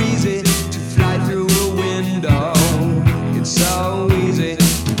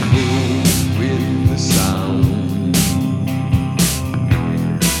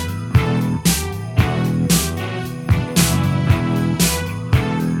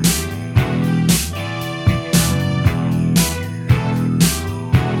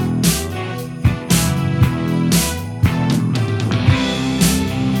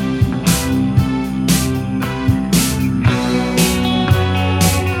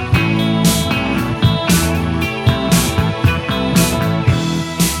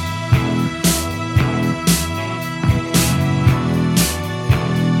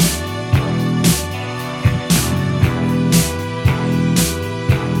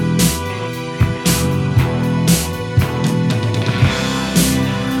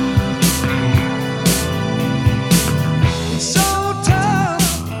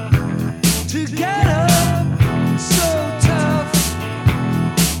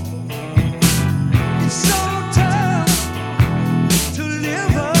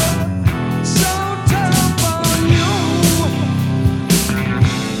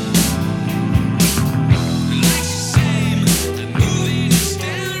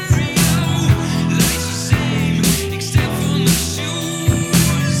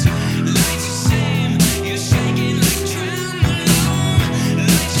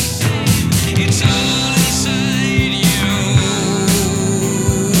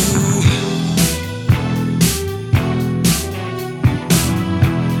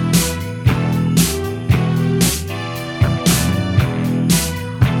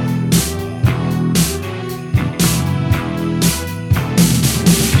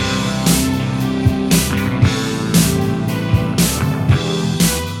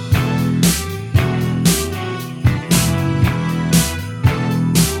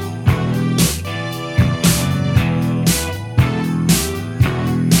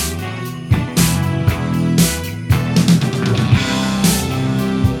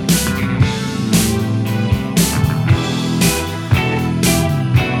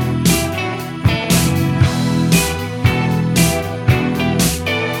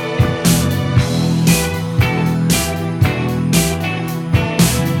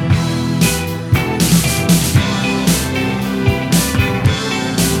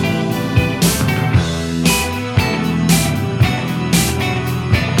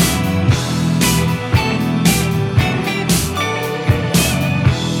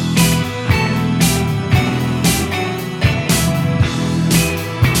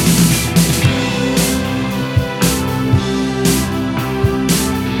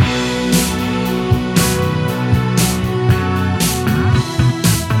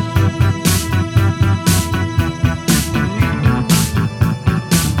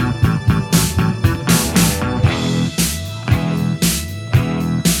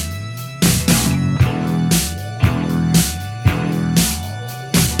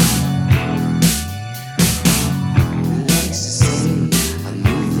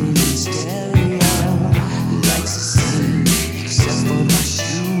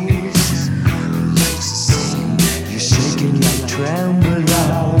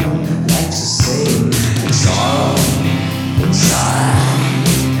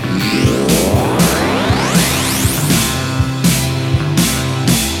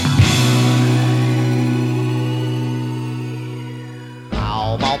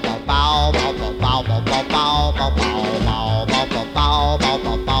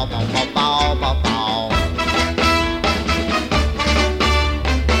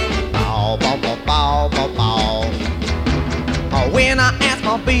When I asked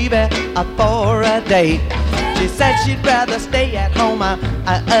my baby for a date, she said she'd rather stay at home up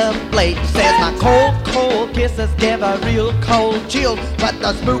late. Says my cold kisses give her real cold chills, but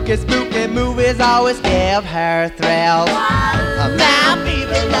the spooky movies always give her thrills. My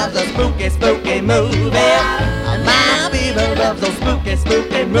baby loves the spooky movies. My baby loves those spooky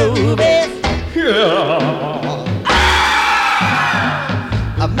movies.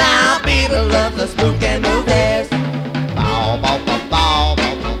 My baby loves the spooky movies.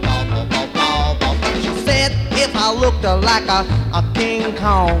 She said if I looked like a King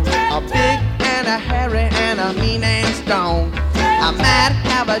Kong, a big and a hairy and a mean and strong, I might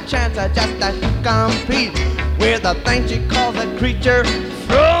have a chance of just to compete with the thing she calls a creature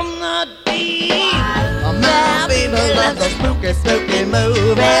from the deep. My baby loves the spooky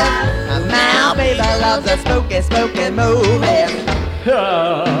movies. My baby loves the spooky movies.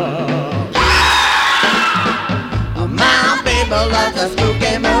 My baby loves the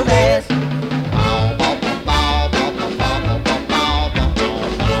spooky movies.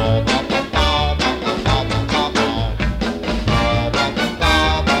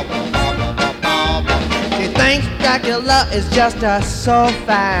 She thinks Dracula is just so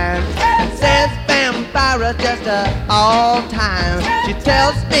fine. Says vampire is just all time. She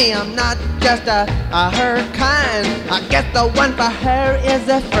tells me I'm not just her kind. I guess the one for her is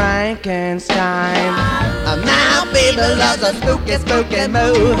a Frankenstein. My baby loves the spooky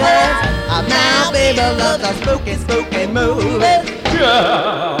movies. My baby loves the spooky movies.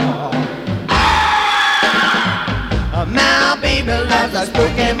 My baby loves the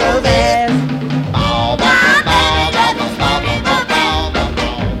spooky movies.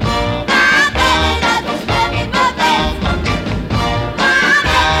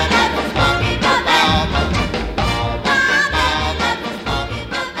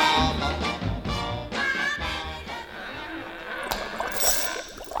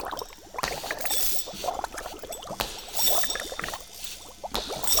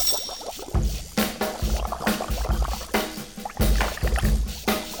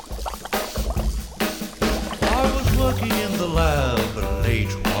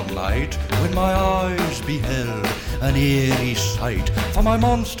 For my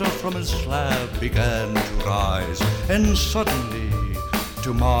monster from his slab began to rise, and suddenly,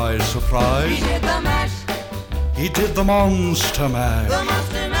 to my surprise, He did the mash. He did the monster mash. The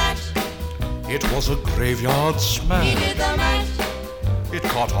monster mash. It was a graveyard smash. He did the mash. It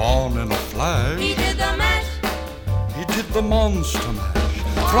caught on in a flash. He did the mash. He did the monster mash.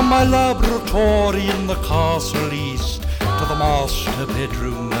 From my laboratory in the castle east to the master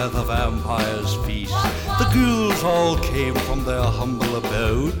bedroom where the vampires feast, the ghouls all came from their humble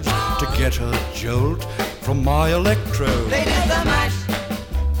abodes to get a jolt from my electrode. They did the mash.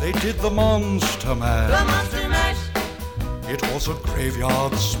 They did the monster mash. The monster mash. It was a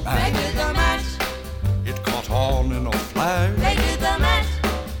graveyard smash. They did the mash. It caught on in a flash. They did the mash.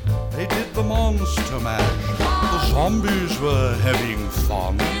 They did the monster mash. The zombies were having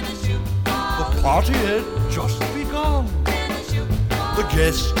fun. The party had just begun. The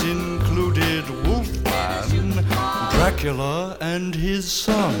guests included Wolfman, Dracula, and his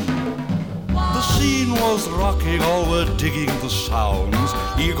son. The scene was rocking, all were digging the sounds.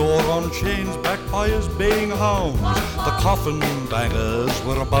 Igor on chains, backed by his baying hounds. The coffin bangers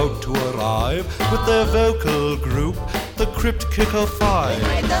were about to arrive with their vocal group, the Crypt Kicker Five. They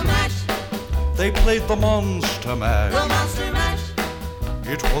played the mash. They played the monster mash. The monster mash.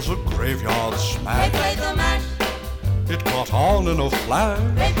 It was a graveyard smash. They played the mash. It caught on in a flash.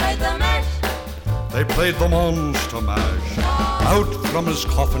 They played the mash. They played the monster mash. Out from his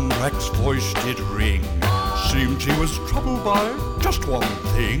coffin, Drac's voice did ring. Seemed he was troubled by just one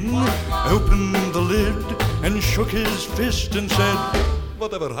thing. Opened the lid and shook his fist and said,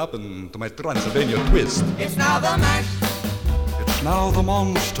 "Whatever happened to my Transylvania twist?" It's now the mash. It's now the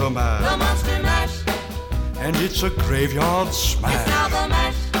monster mash. The monster mash. And it's a graveyard smash. It's now the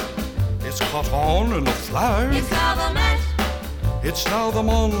mash. It's caught on in a flash. It's now the mash. It's now the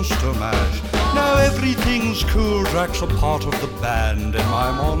monster mash. Now everything's cool, Drac's a part of the band, and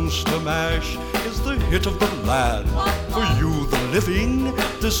my monster mash is the hit of the land. For you, the living,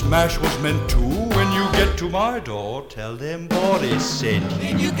 this mash was meant to. When you get to my door, tell them Boris sent you.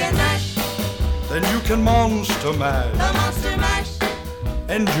 Then you can mash. Then you can monster mash. The monster mash.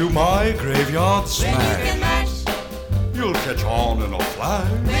 And do my graveyard Then you can smash. mash. You'll catch on in a flash.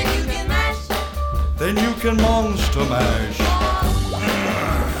 Then you can mash. Then you can monster mash.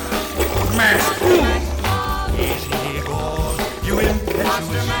 Smash! Easy he goes, you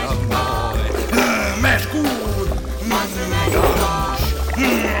impetuous young boy. Mash good!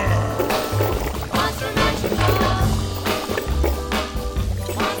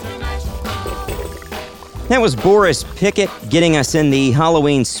 That was Boris Pickett getting us in the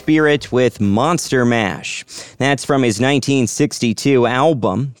Halloween spirit with Monster Mash. That's from his 1962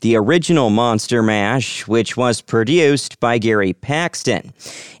 album, the original Monster Mash, which was produced by Gary Paxton.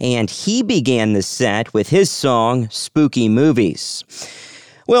 And he began the set with his song, Spooky Movies.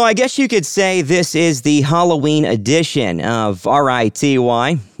 Well, I guess you could say this is the Halloween edition of RITY.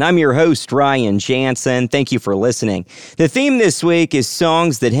 I'm your host, Ryan Jansen. Thank you for listening. The theme this week is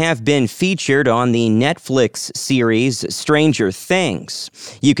songs that have been featured on the Netflix series Stranger Things.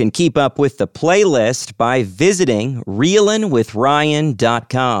 You can keep up with the playlist by visiting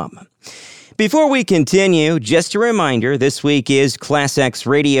reelinwithryan.com. Before we continue, just a reminder, this week is Class X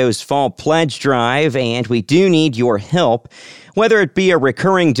Radio's Fall Pledge Drive, and we do need your help. Whether it be a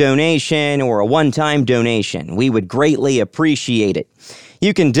recurring donation or a one-time donation, we would greatly appreciate it.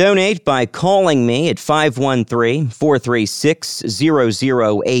 You can donate by calling me at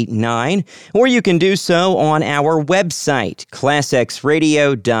 513-436-0089, or you can do so on our website,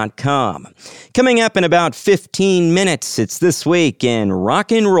 classxradio.com. Coming up in about 15 minutes, it's This Week in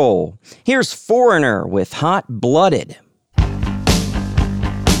Rock and Roll. Here's Foreigner with Hot Blooded.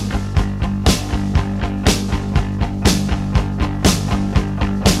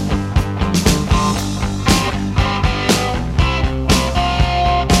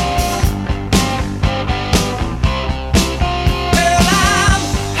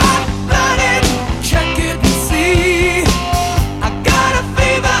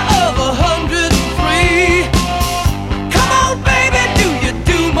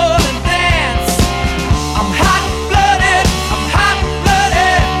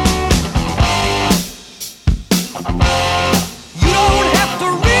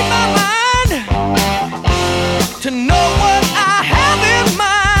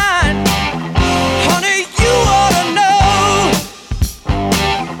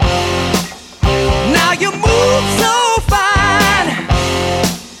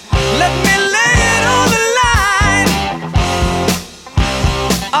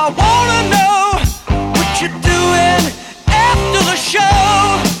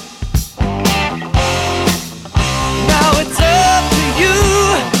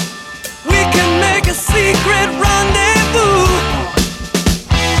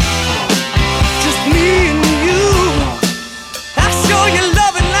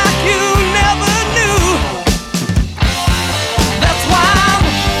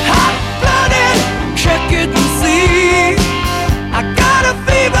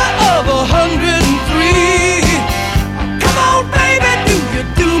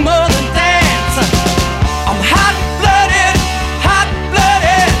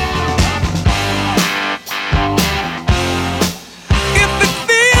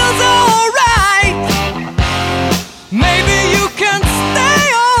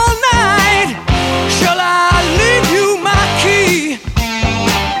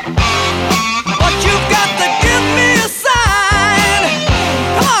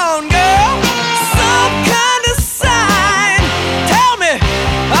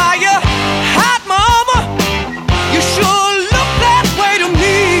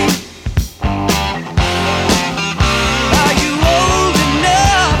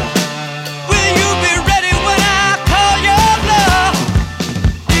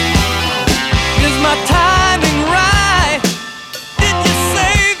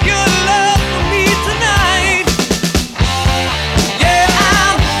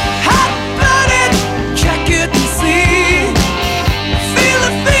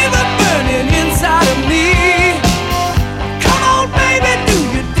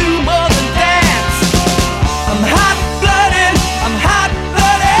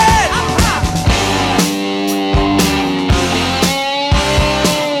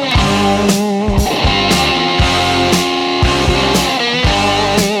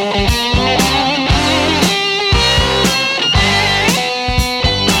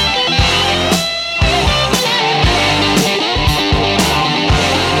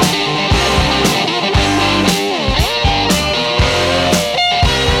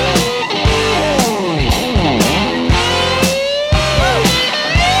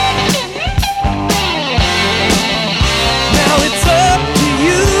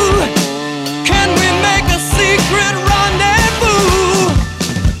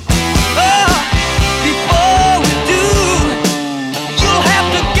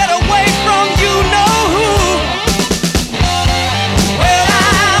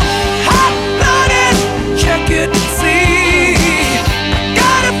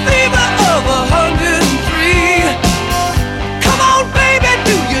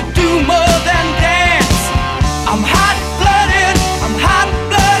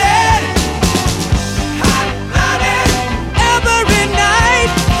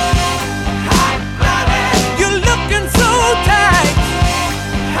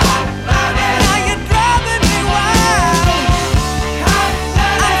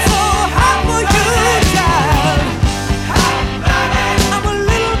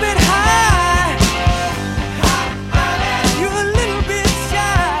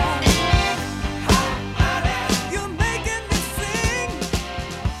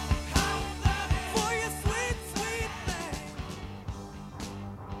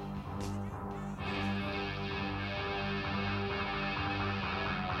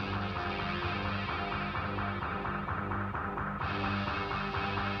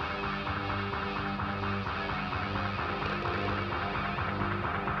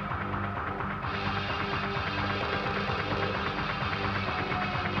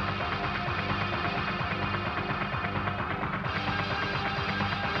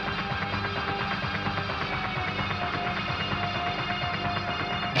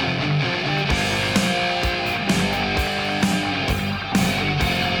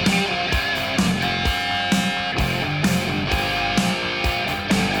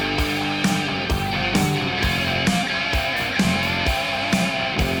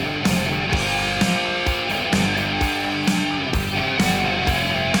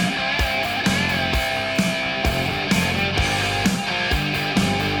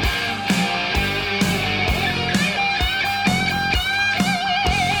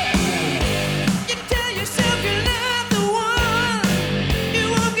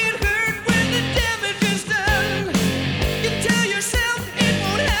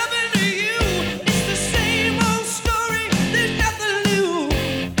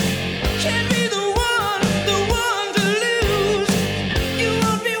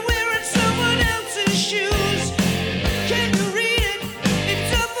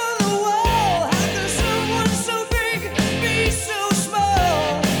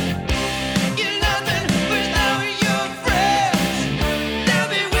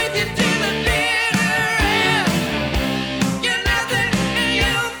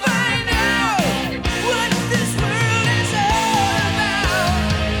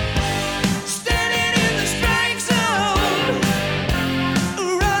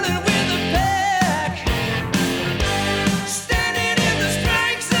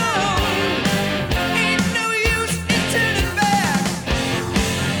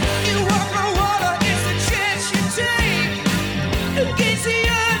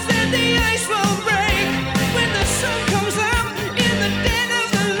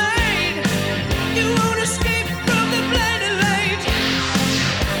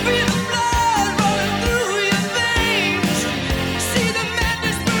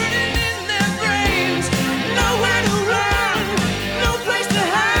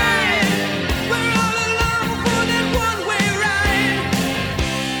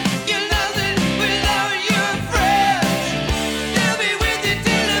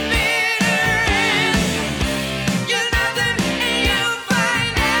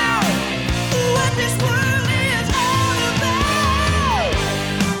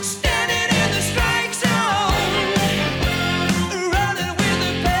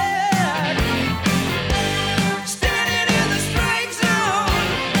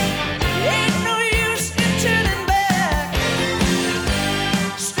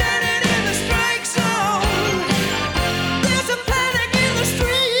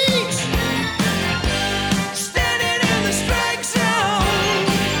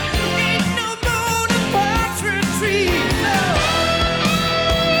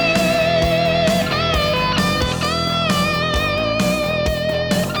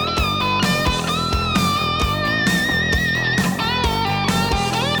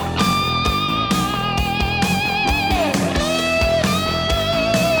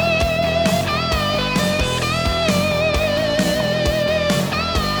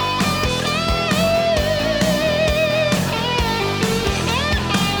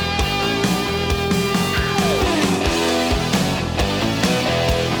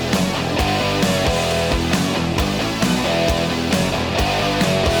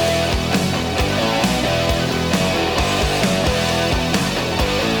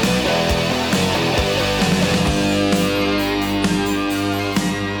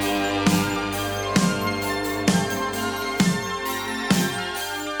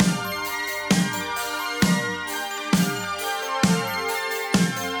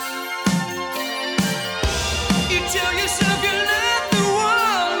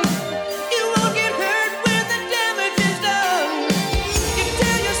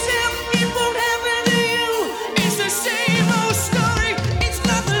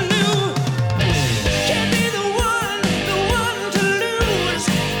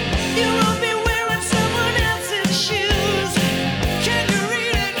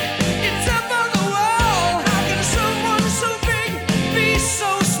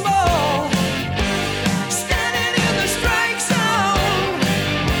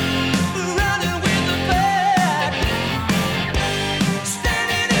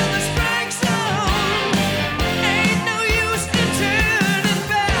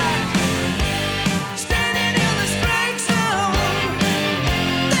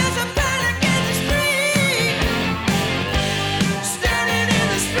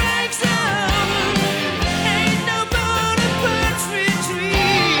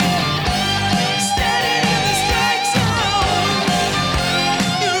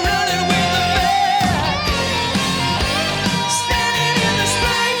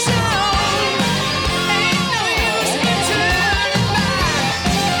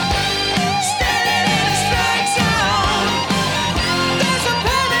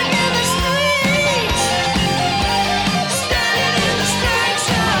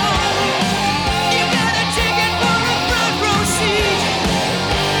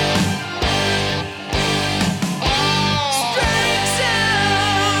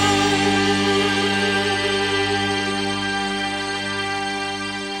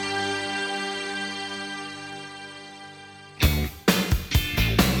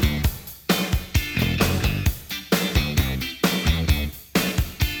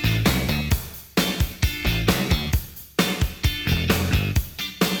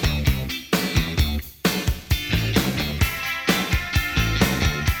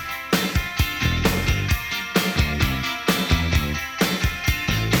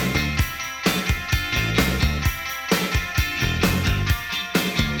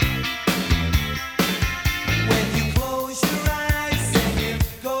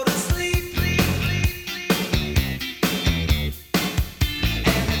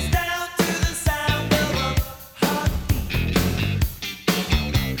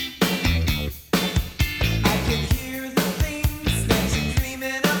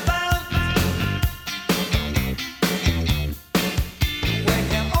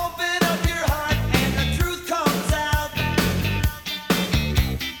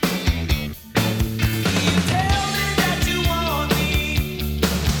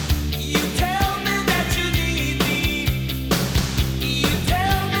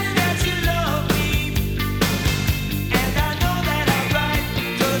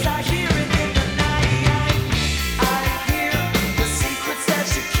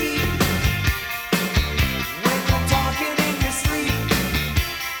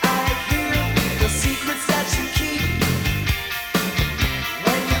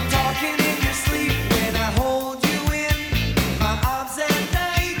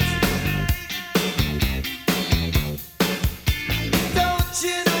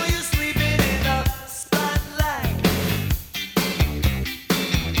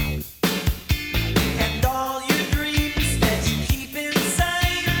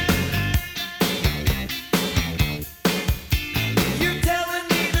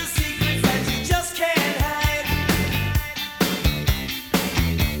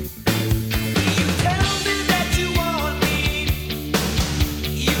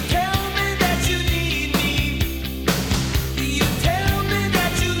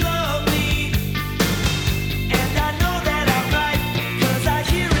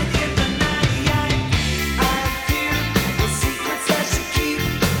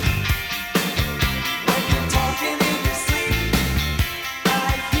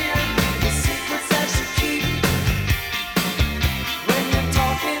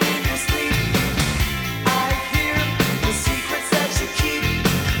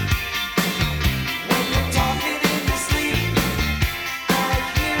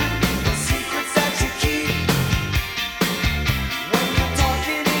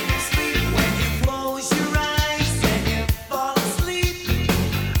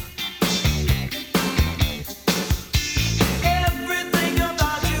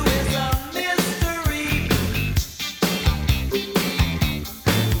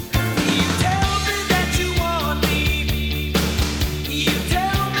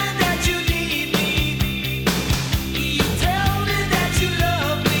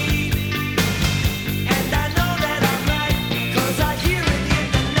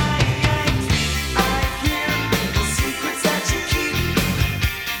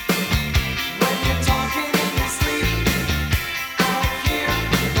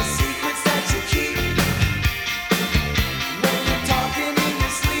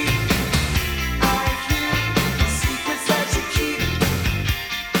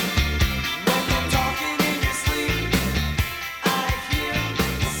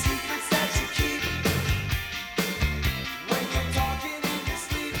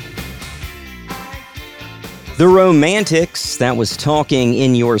 The Romantics, that was Talking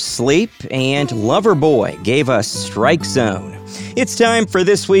in Your Sleep, and Loverboy gave us Strike Zone. It's time for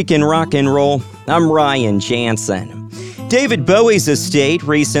This Week in Rock and Roll. I'm Ryan Jansen. David Bowie's estate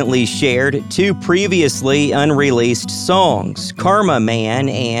recently shared two previously unreleased songs, Karma Man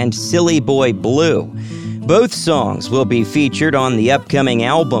and Silly Boy Blue. Both songs will be featured on the upcoming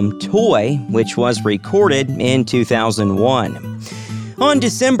album Toy, which was recorded in 2001. On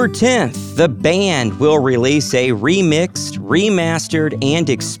December 10th, the band will release a remixed, remastered, and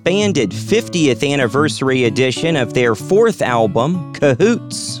expanded 50th anniversary edition of their fourth album,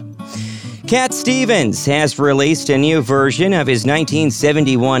 Cahoots. Cat Stevens has released a new version of his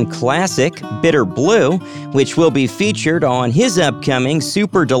 1971 classic, Bitter Blue, which will be featured on his upcoming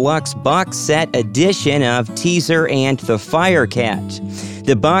Super Deluxe box set edition of Teaser and the Firecat.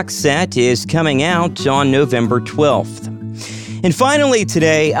 The box set is coming out on November 12th. And finally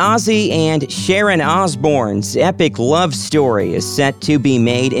today, Ozzy and Sharon Osbourne's epic love story is set to be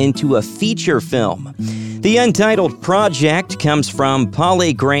made into a feature film. The untitled project comes from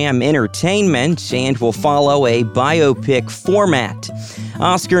Polygram Entertainment and will follow a biopic format.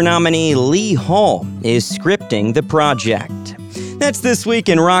 Oscar nominee Lee Hall is scripting the project. That's This Week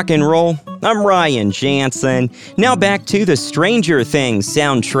in Rock and Roll. I'm Ryan Jansen. Now back to the Stranger Things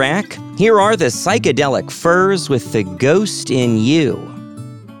soundtrack. Here are the Psychedelic Furs with The Ghost in You.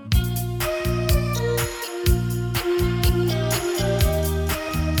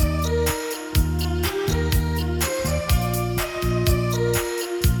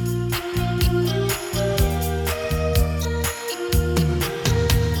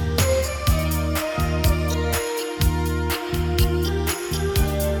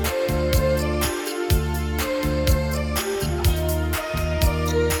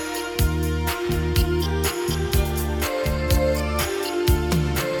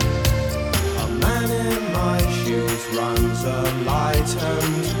 Runs a light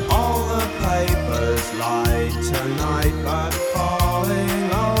and all the papers lie tonight, but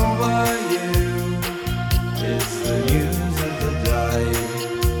falling over you is the news of the day.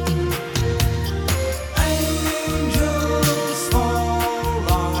 Angels fall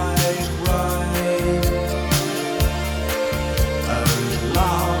like rain, and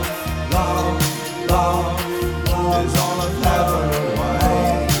love, love, love is all of heaven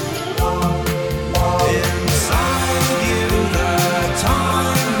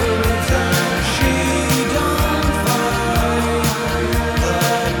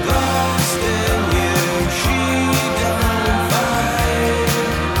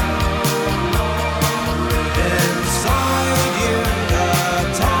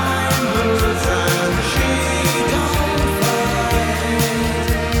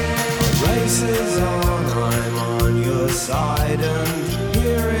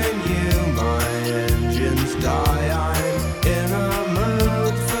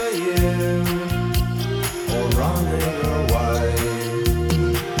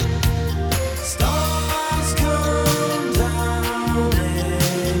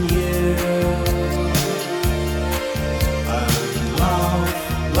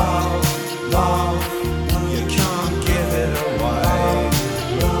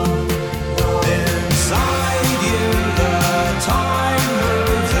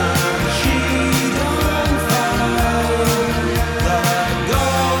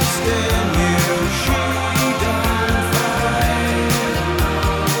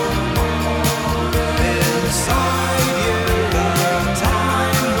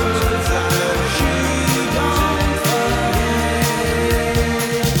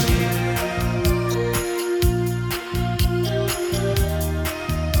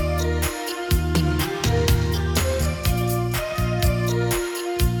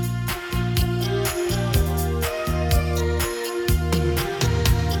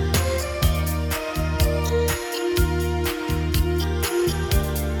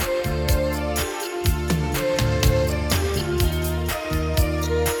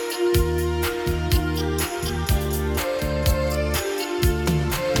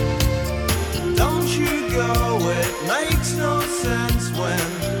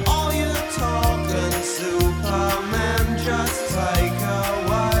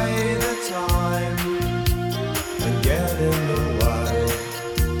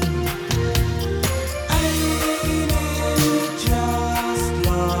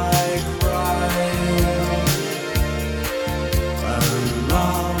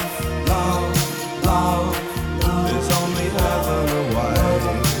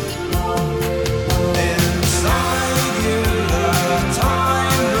away. Inside you, the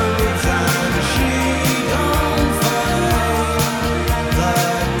time moves and she don't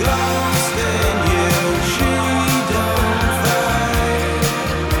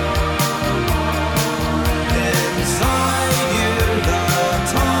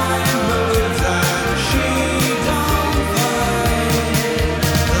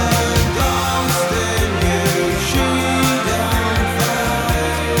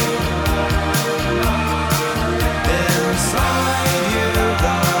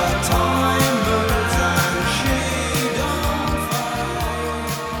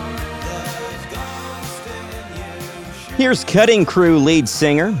Here's Cutting Crew lead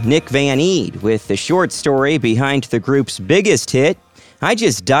singer Nick Van Eede with the short story behind the group's biggest hit, I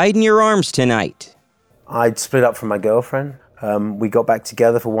Just Died in Your Arms Tonight. I'd split up from my girlfriend. We got back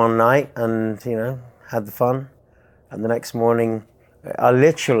together for one night and, had the fun. And the next morning, I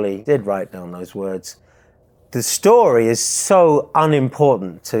literally did write down those words. The story is so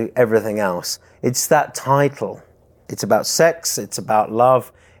unimportant to everything else. It's that title. It's about sex, it's about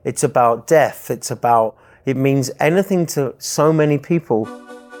love, it's about death, it means anything to so many people.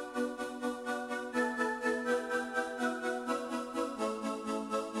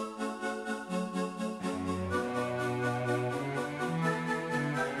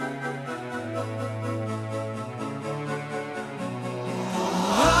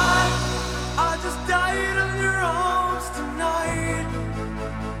 I just died in your arms tonight.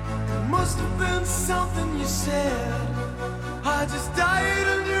 It must have been something you said. I just died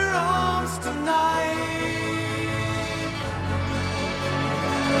in your arms tonight.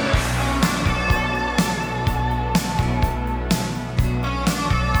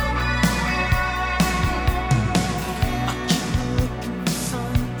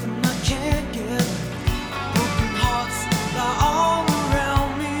 Something I can't get. Broken hearts lie all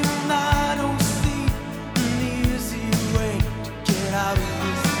around me, and I don't see an easy way to get out of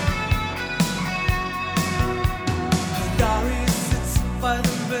this. Her diary sits by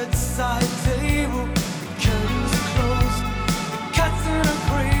the bedside table. The curtains are closed. The cat's in a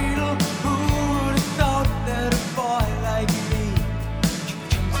cradle. Who would have thought that a boy like me could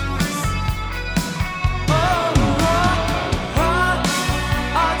come to this?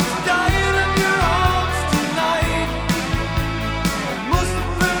 I just died in your arms tonight. It must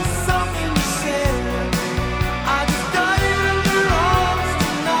have been something you said. I just died in your arms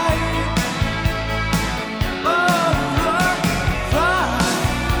tonight.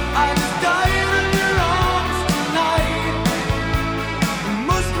 I just died in your arms tonight. It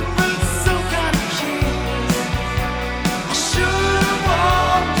must have been some kind of kiss. I should have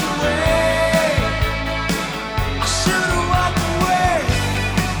walked away. I should have walked away.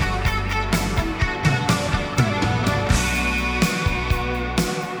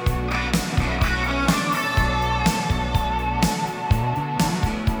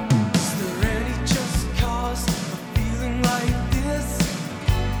 Is there any just cause for feeling like this?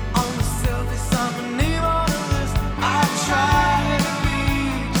 On the surface, I'm a name on a list. I try to be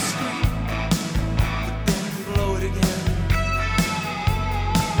discreet, but then blow it again.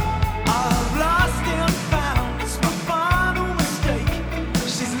 I've lost and found, it's my final mistake.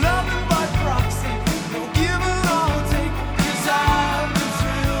 She's loving by proxy, no give and all take. 'Cause I've been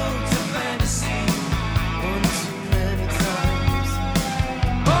thrilled to fantasy one too many times.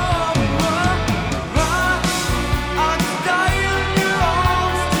 I just died in your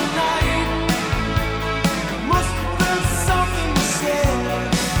arms tonight. It must have been something you said.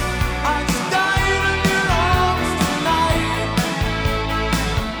 I just died in your arms tonight.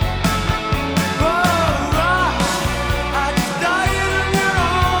 I just died in your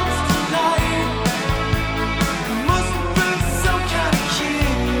arms tonight. It must have been some kind of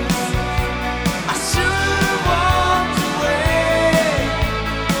kiss. I should have walked away.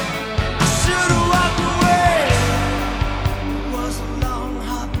 I should have walked away. It was a long,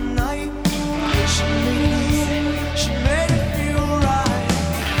 hot night. She made it easy. She made it feel right.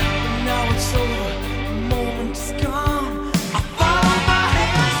 But now it's over. The moment is gone. I follow my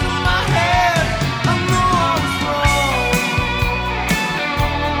hands to my head. I know I was wrong.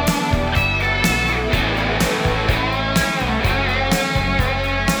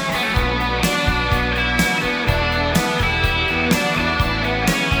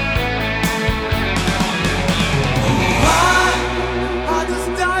 I just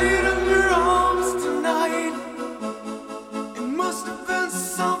died in your arms tonight. It must have been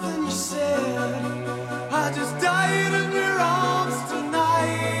something you said. I just died in your arms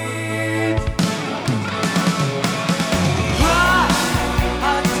tonight.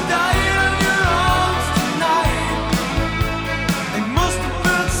 I just died in your arms tonight. It must have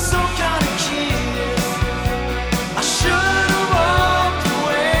been some kind of kiss. I should have walked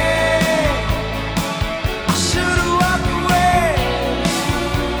away. I should have walked away.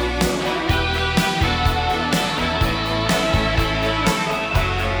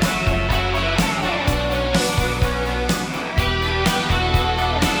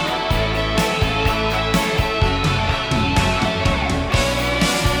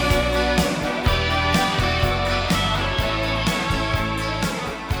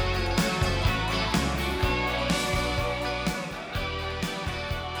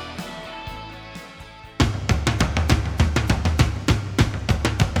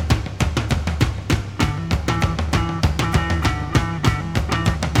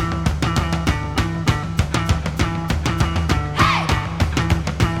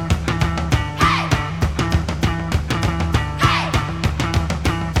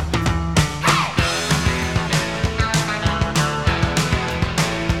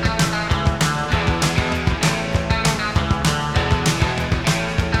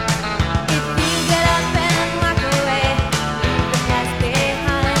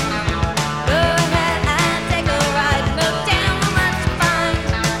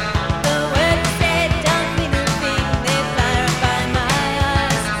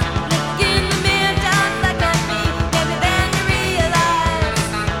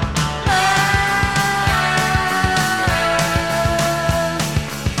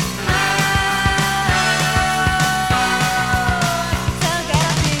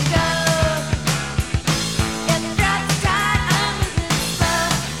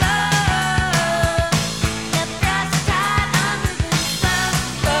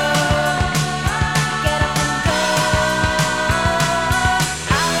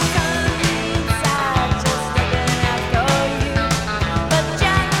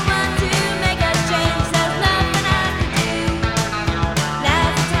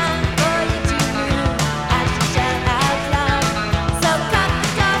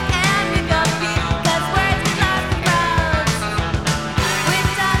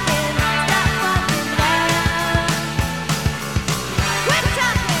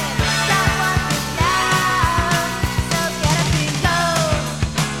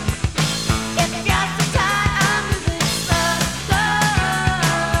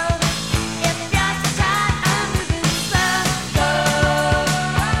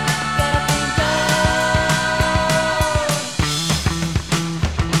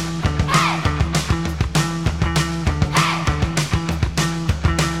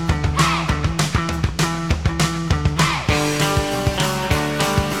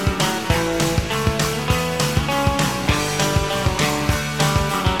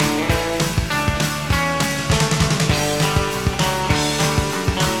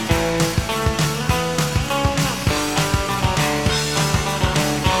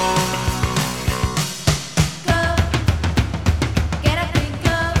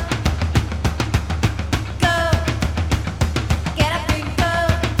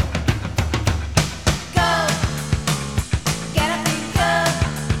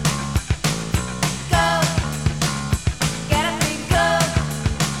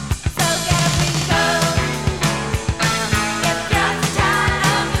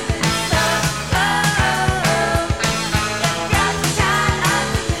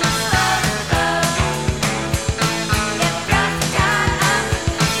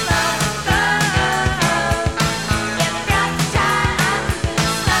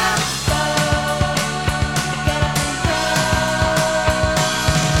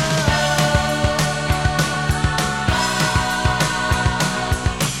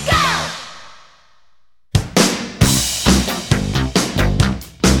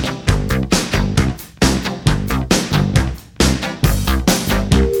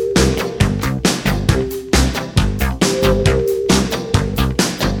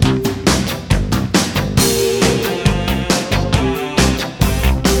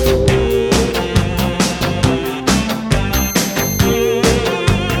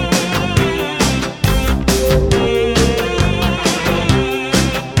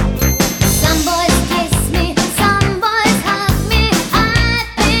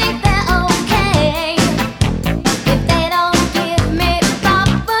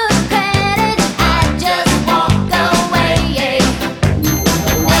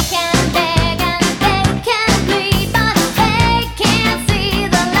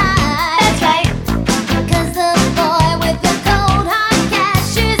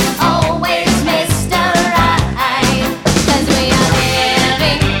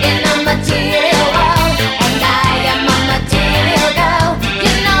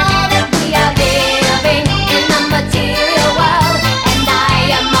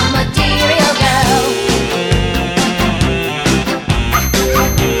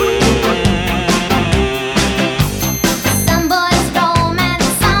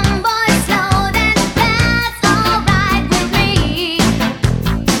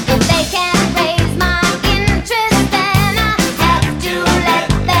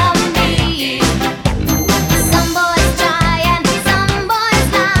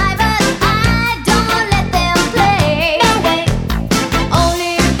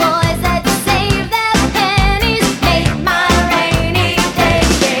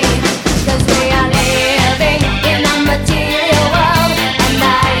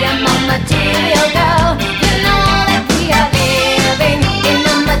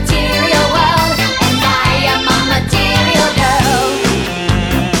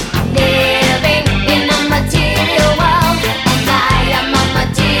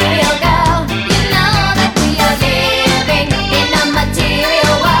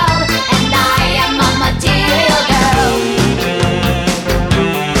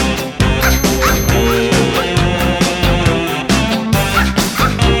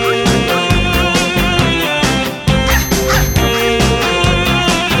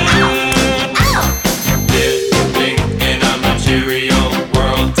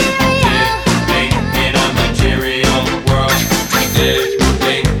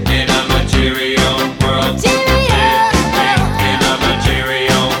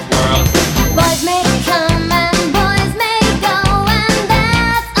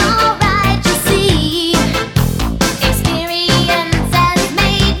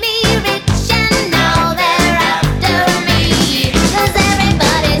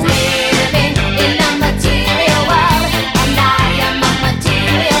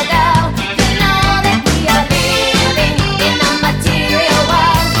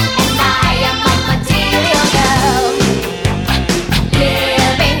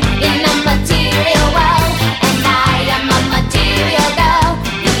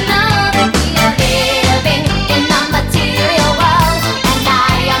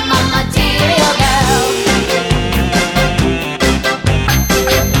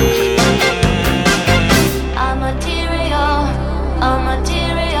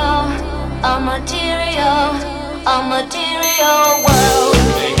 a material world.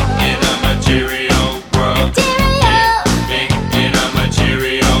 In a material world. Living in a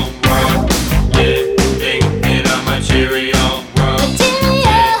material world. Living in a material world. Living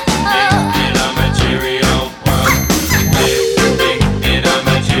in a material world. Living in a material world. Living in a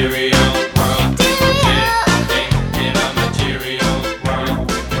material world.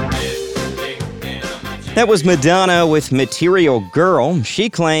 That was Madonna with Material Girl. She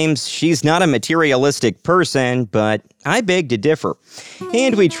claims she's not a materialistic person, but I beg to differ.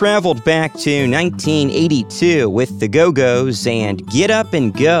 And we traveled back to 1982 with the Go-Go's and Get Up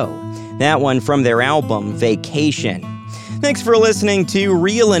and Go. That one from their album, Vacation. Thanks for listening to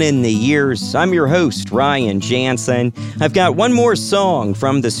Reelin' in the Years. I'm your host, Ryan Jansen. I've got one more song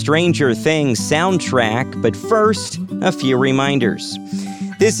from the Stranger Things soundtrack, but first, a few reminders.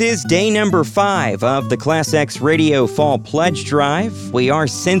 This is day number 5 of the Class X Radio Fall Pledge Drive. We are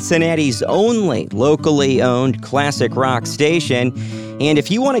Cincinnati's only locally owned classic rock station. And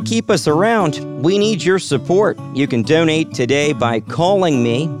if you want to keep us around, we need your support. You can donate today by calling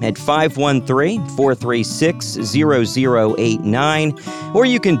me at 513-436-0089, or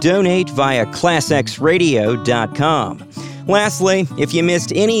you can donate via classxradio.com. Lastly, if you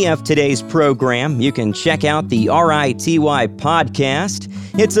missed any of today's program, you can check out the RITY podcast.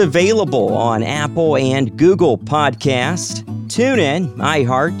 It's available on Apple and Google Podcast, TuneIn,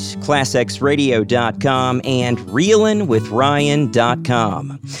 iHeart, ClassXradio.com, and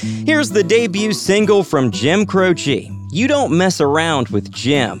ReelinWithRyan.com. Here's the debut single from Jim Croce, You Don't Mess Around with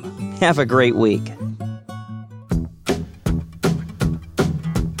Jim. Have a great week.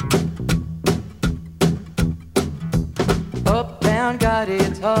 Uptown got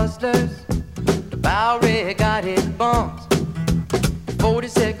its hustlers, the Bowery got its bums.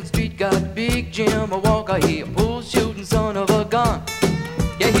 42nd Street got Big Jim, a walker, he a bull shooting son of a gun.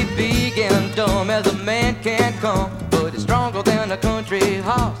 Yeah, he big and dumb as a man can come, but he's stronger than a country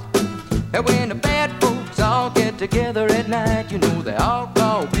horse. And when the bad folks all get together at night, you know they all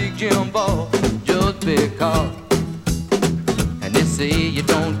call Big Jim Boss just because. And they say you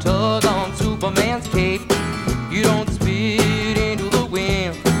don't tug on Superman's cape, you don't spit into the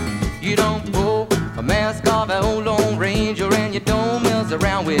wind, you don't pull a mask off an old Lone Ranger, and you don't mess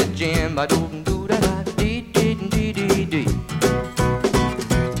around with Jim. Well,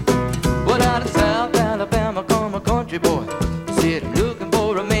 out of South Alabama come a country boy, he said I'm looking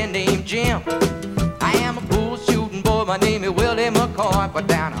for a man named Jim. I am a bull shooting boy, my name is Willie McCoy, but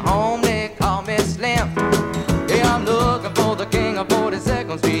down at home they call me Slim. Yeah, I'm looking for the king of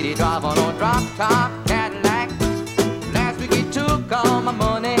 42nd Street, he drive on a drop top Cadillac. Last week he took all my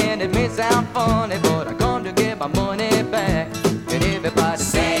money, and it may sound funny, but I come to get my money back. And everybody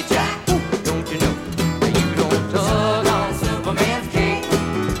say, Jack, don't you know that you don't tug on Superman's cape,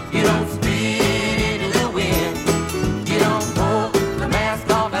 you don't spit into the wind, you don't pull the mask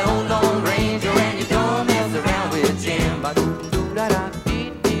off an old Lone Ranger, and you don't mess around with Jim.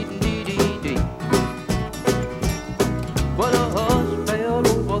 Well, a hush fell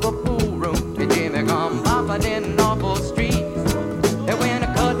over the pool room, and Jimmy come popping in an awful street. And when the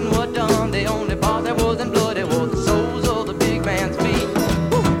cutting was done, the only part that wasn't bloody was the soles of the big man's feet.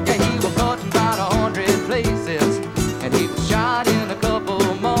 Yeah, he was cutting about 100 places, and he was shot in a couple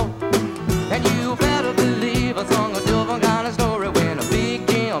more. And you better believe I sung a different kind of story when a Big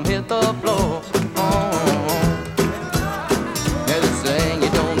Jim hit the floor. Yeah, they saying you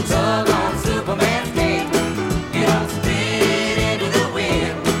don't tug on Superman's cape, you don't spit into the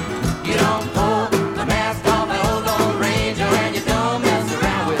wind, you don't pull the mask off an old Lone Ranger, and you don't mess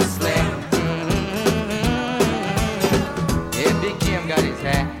around with Slim. Yeah, Big Jim got his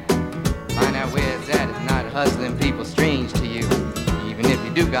hat. Find out where it's at. It's not hustling people strange to you, even if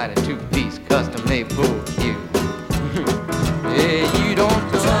you do got a two-piece custom-made bull cue.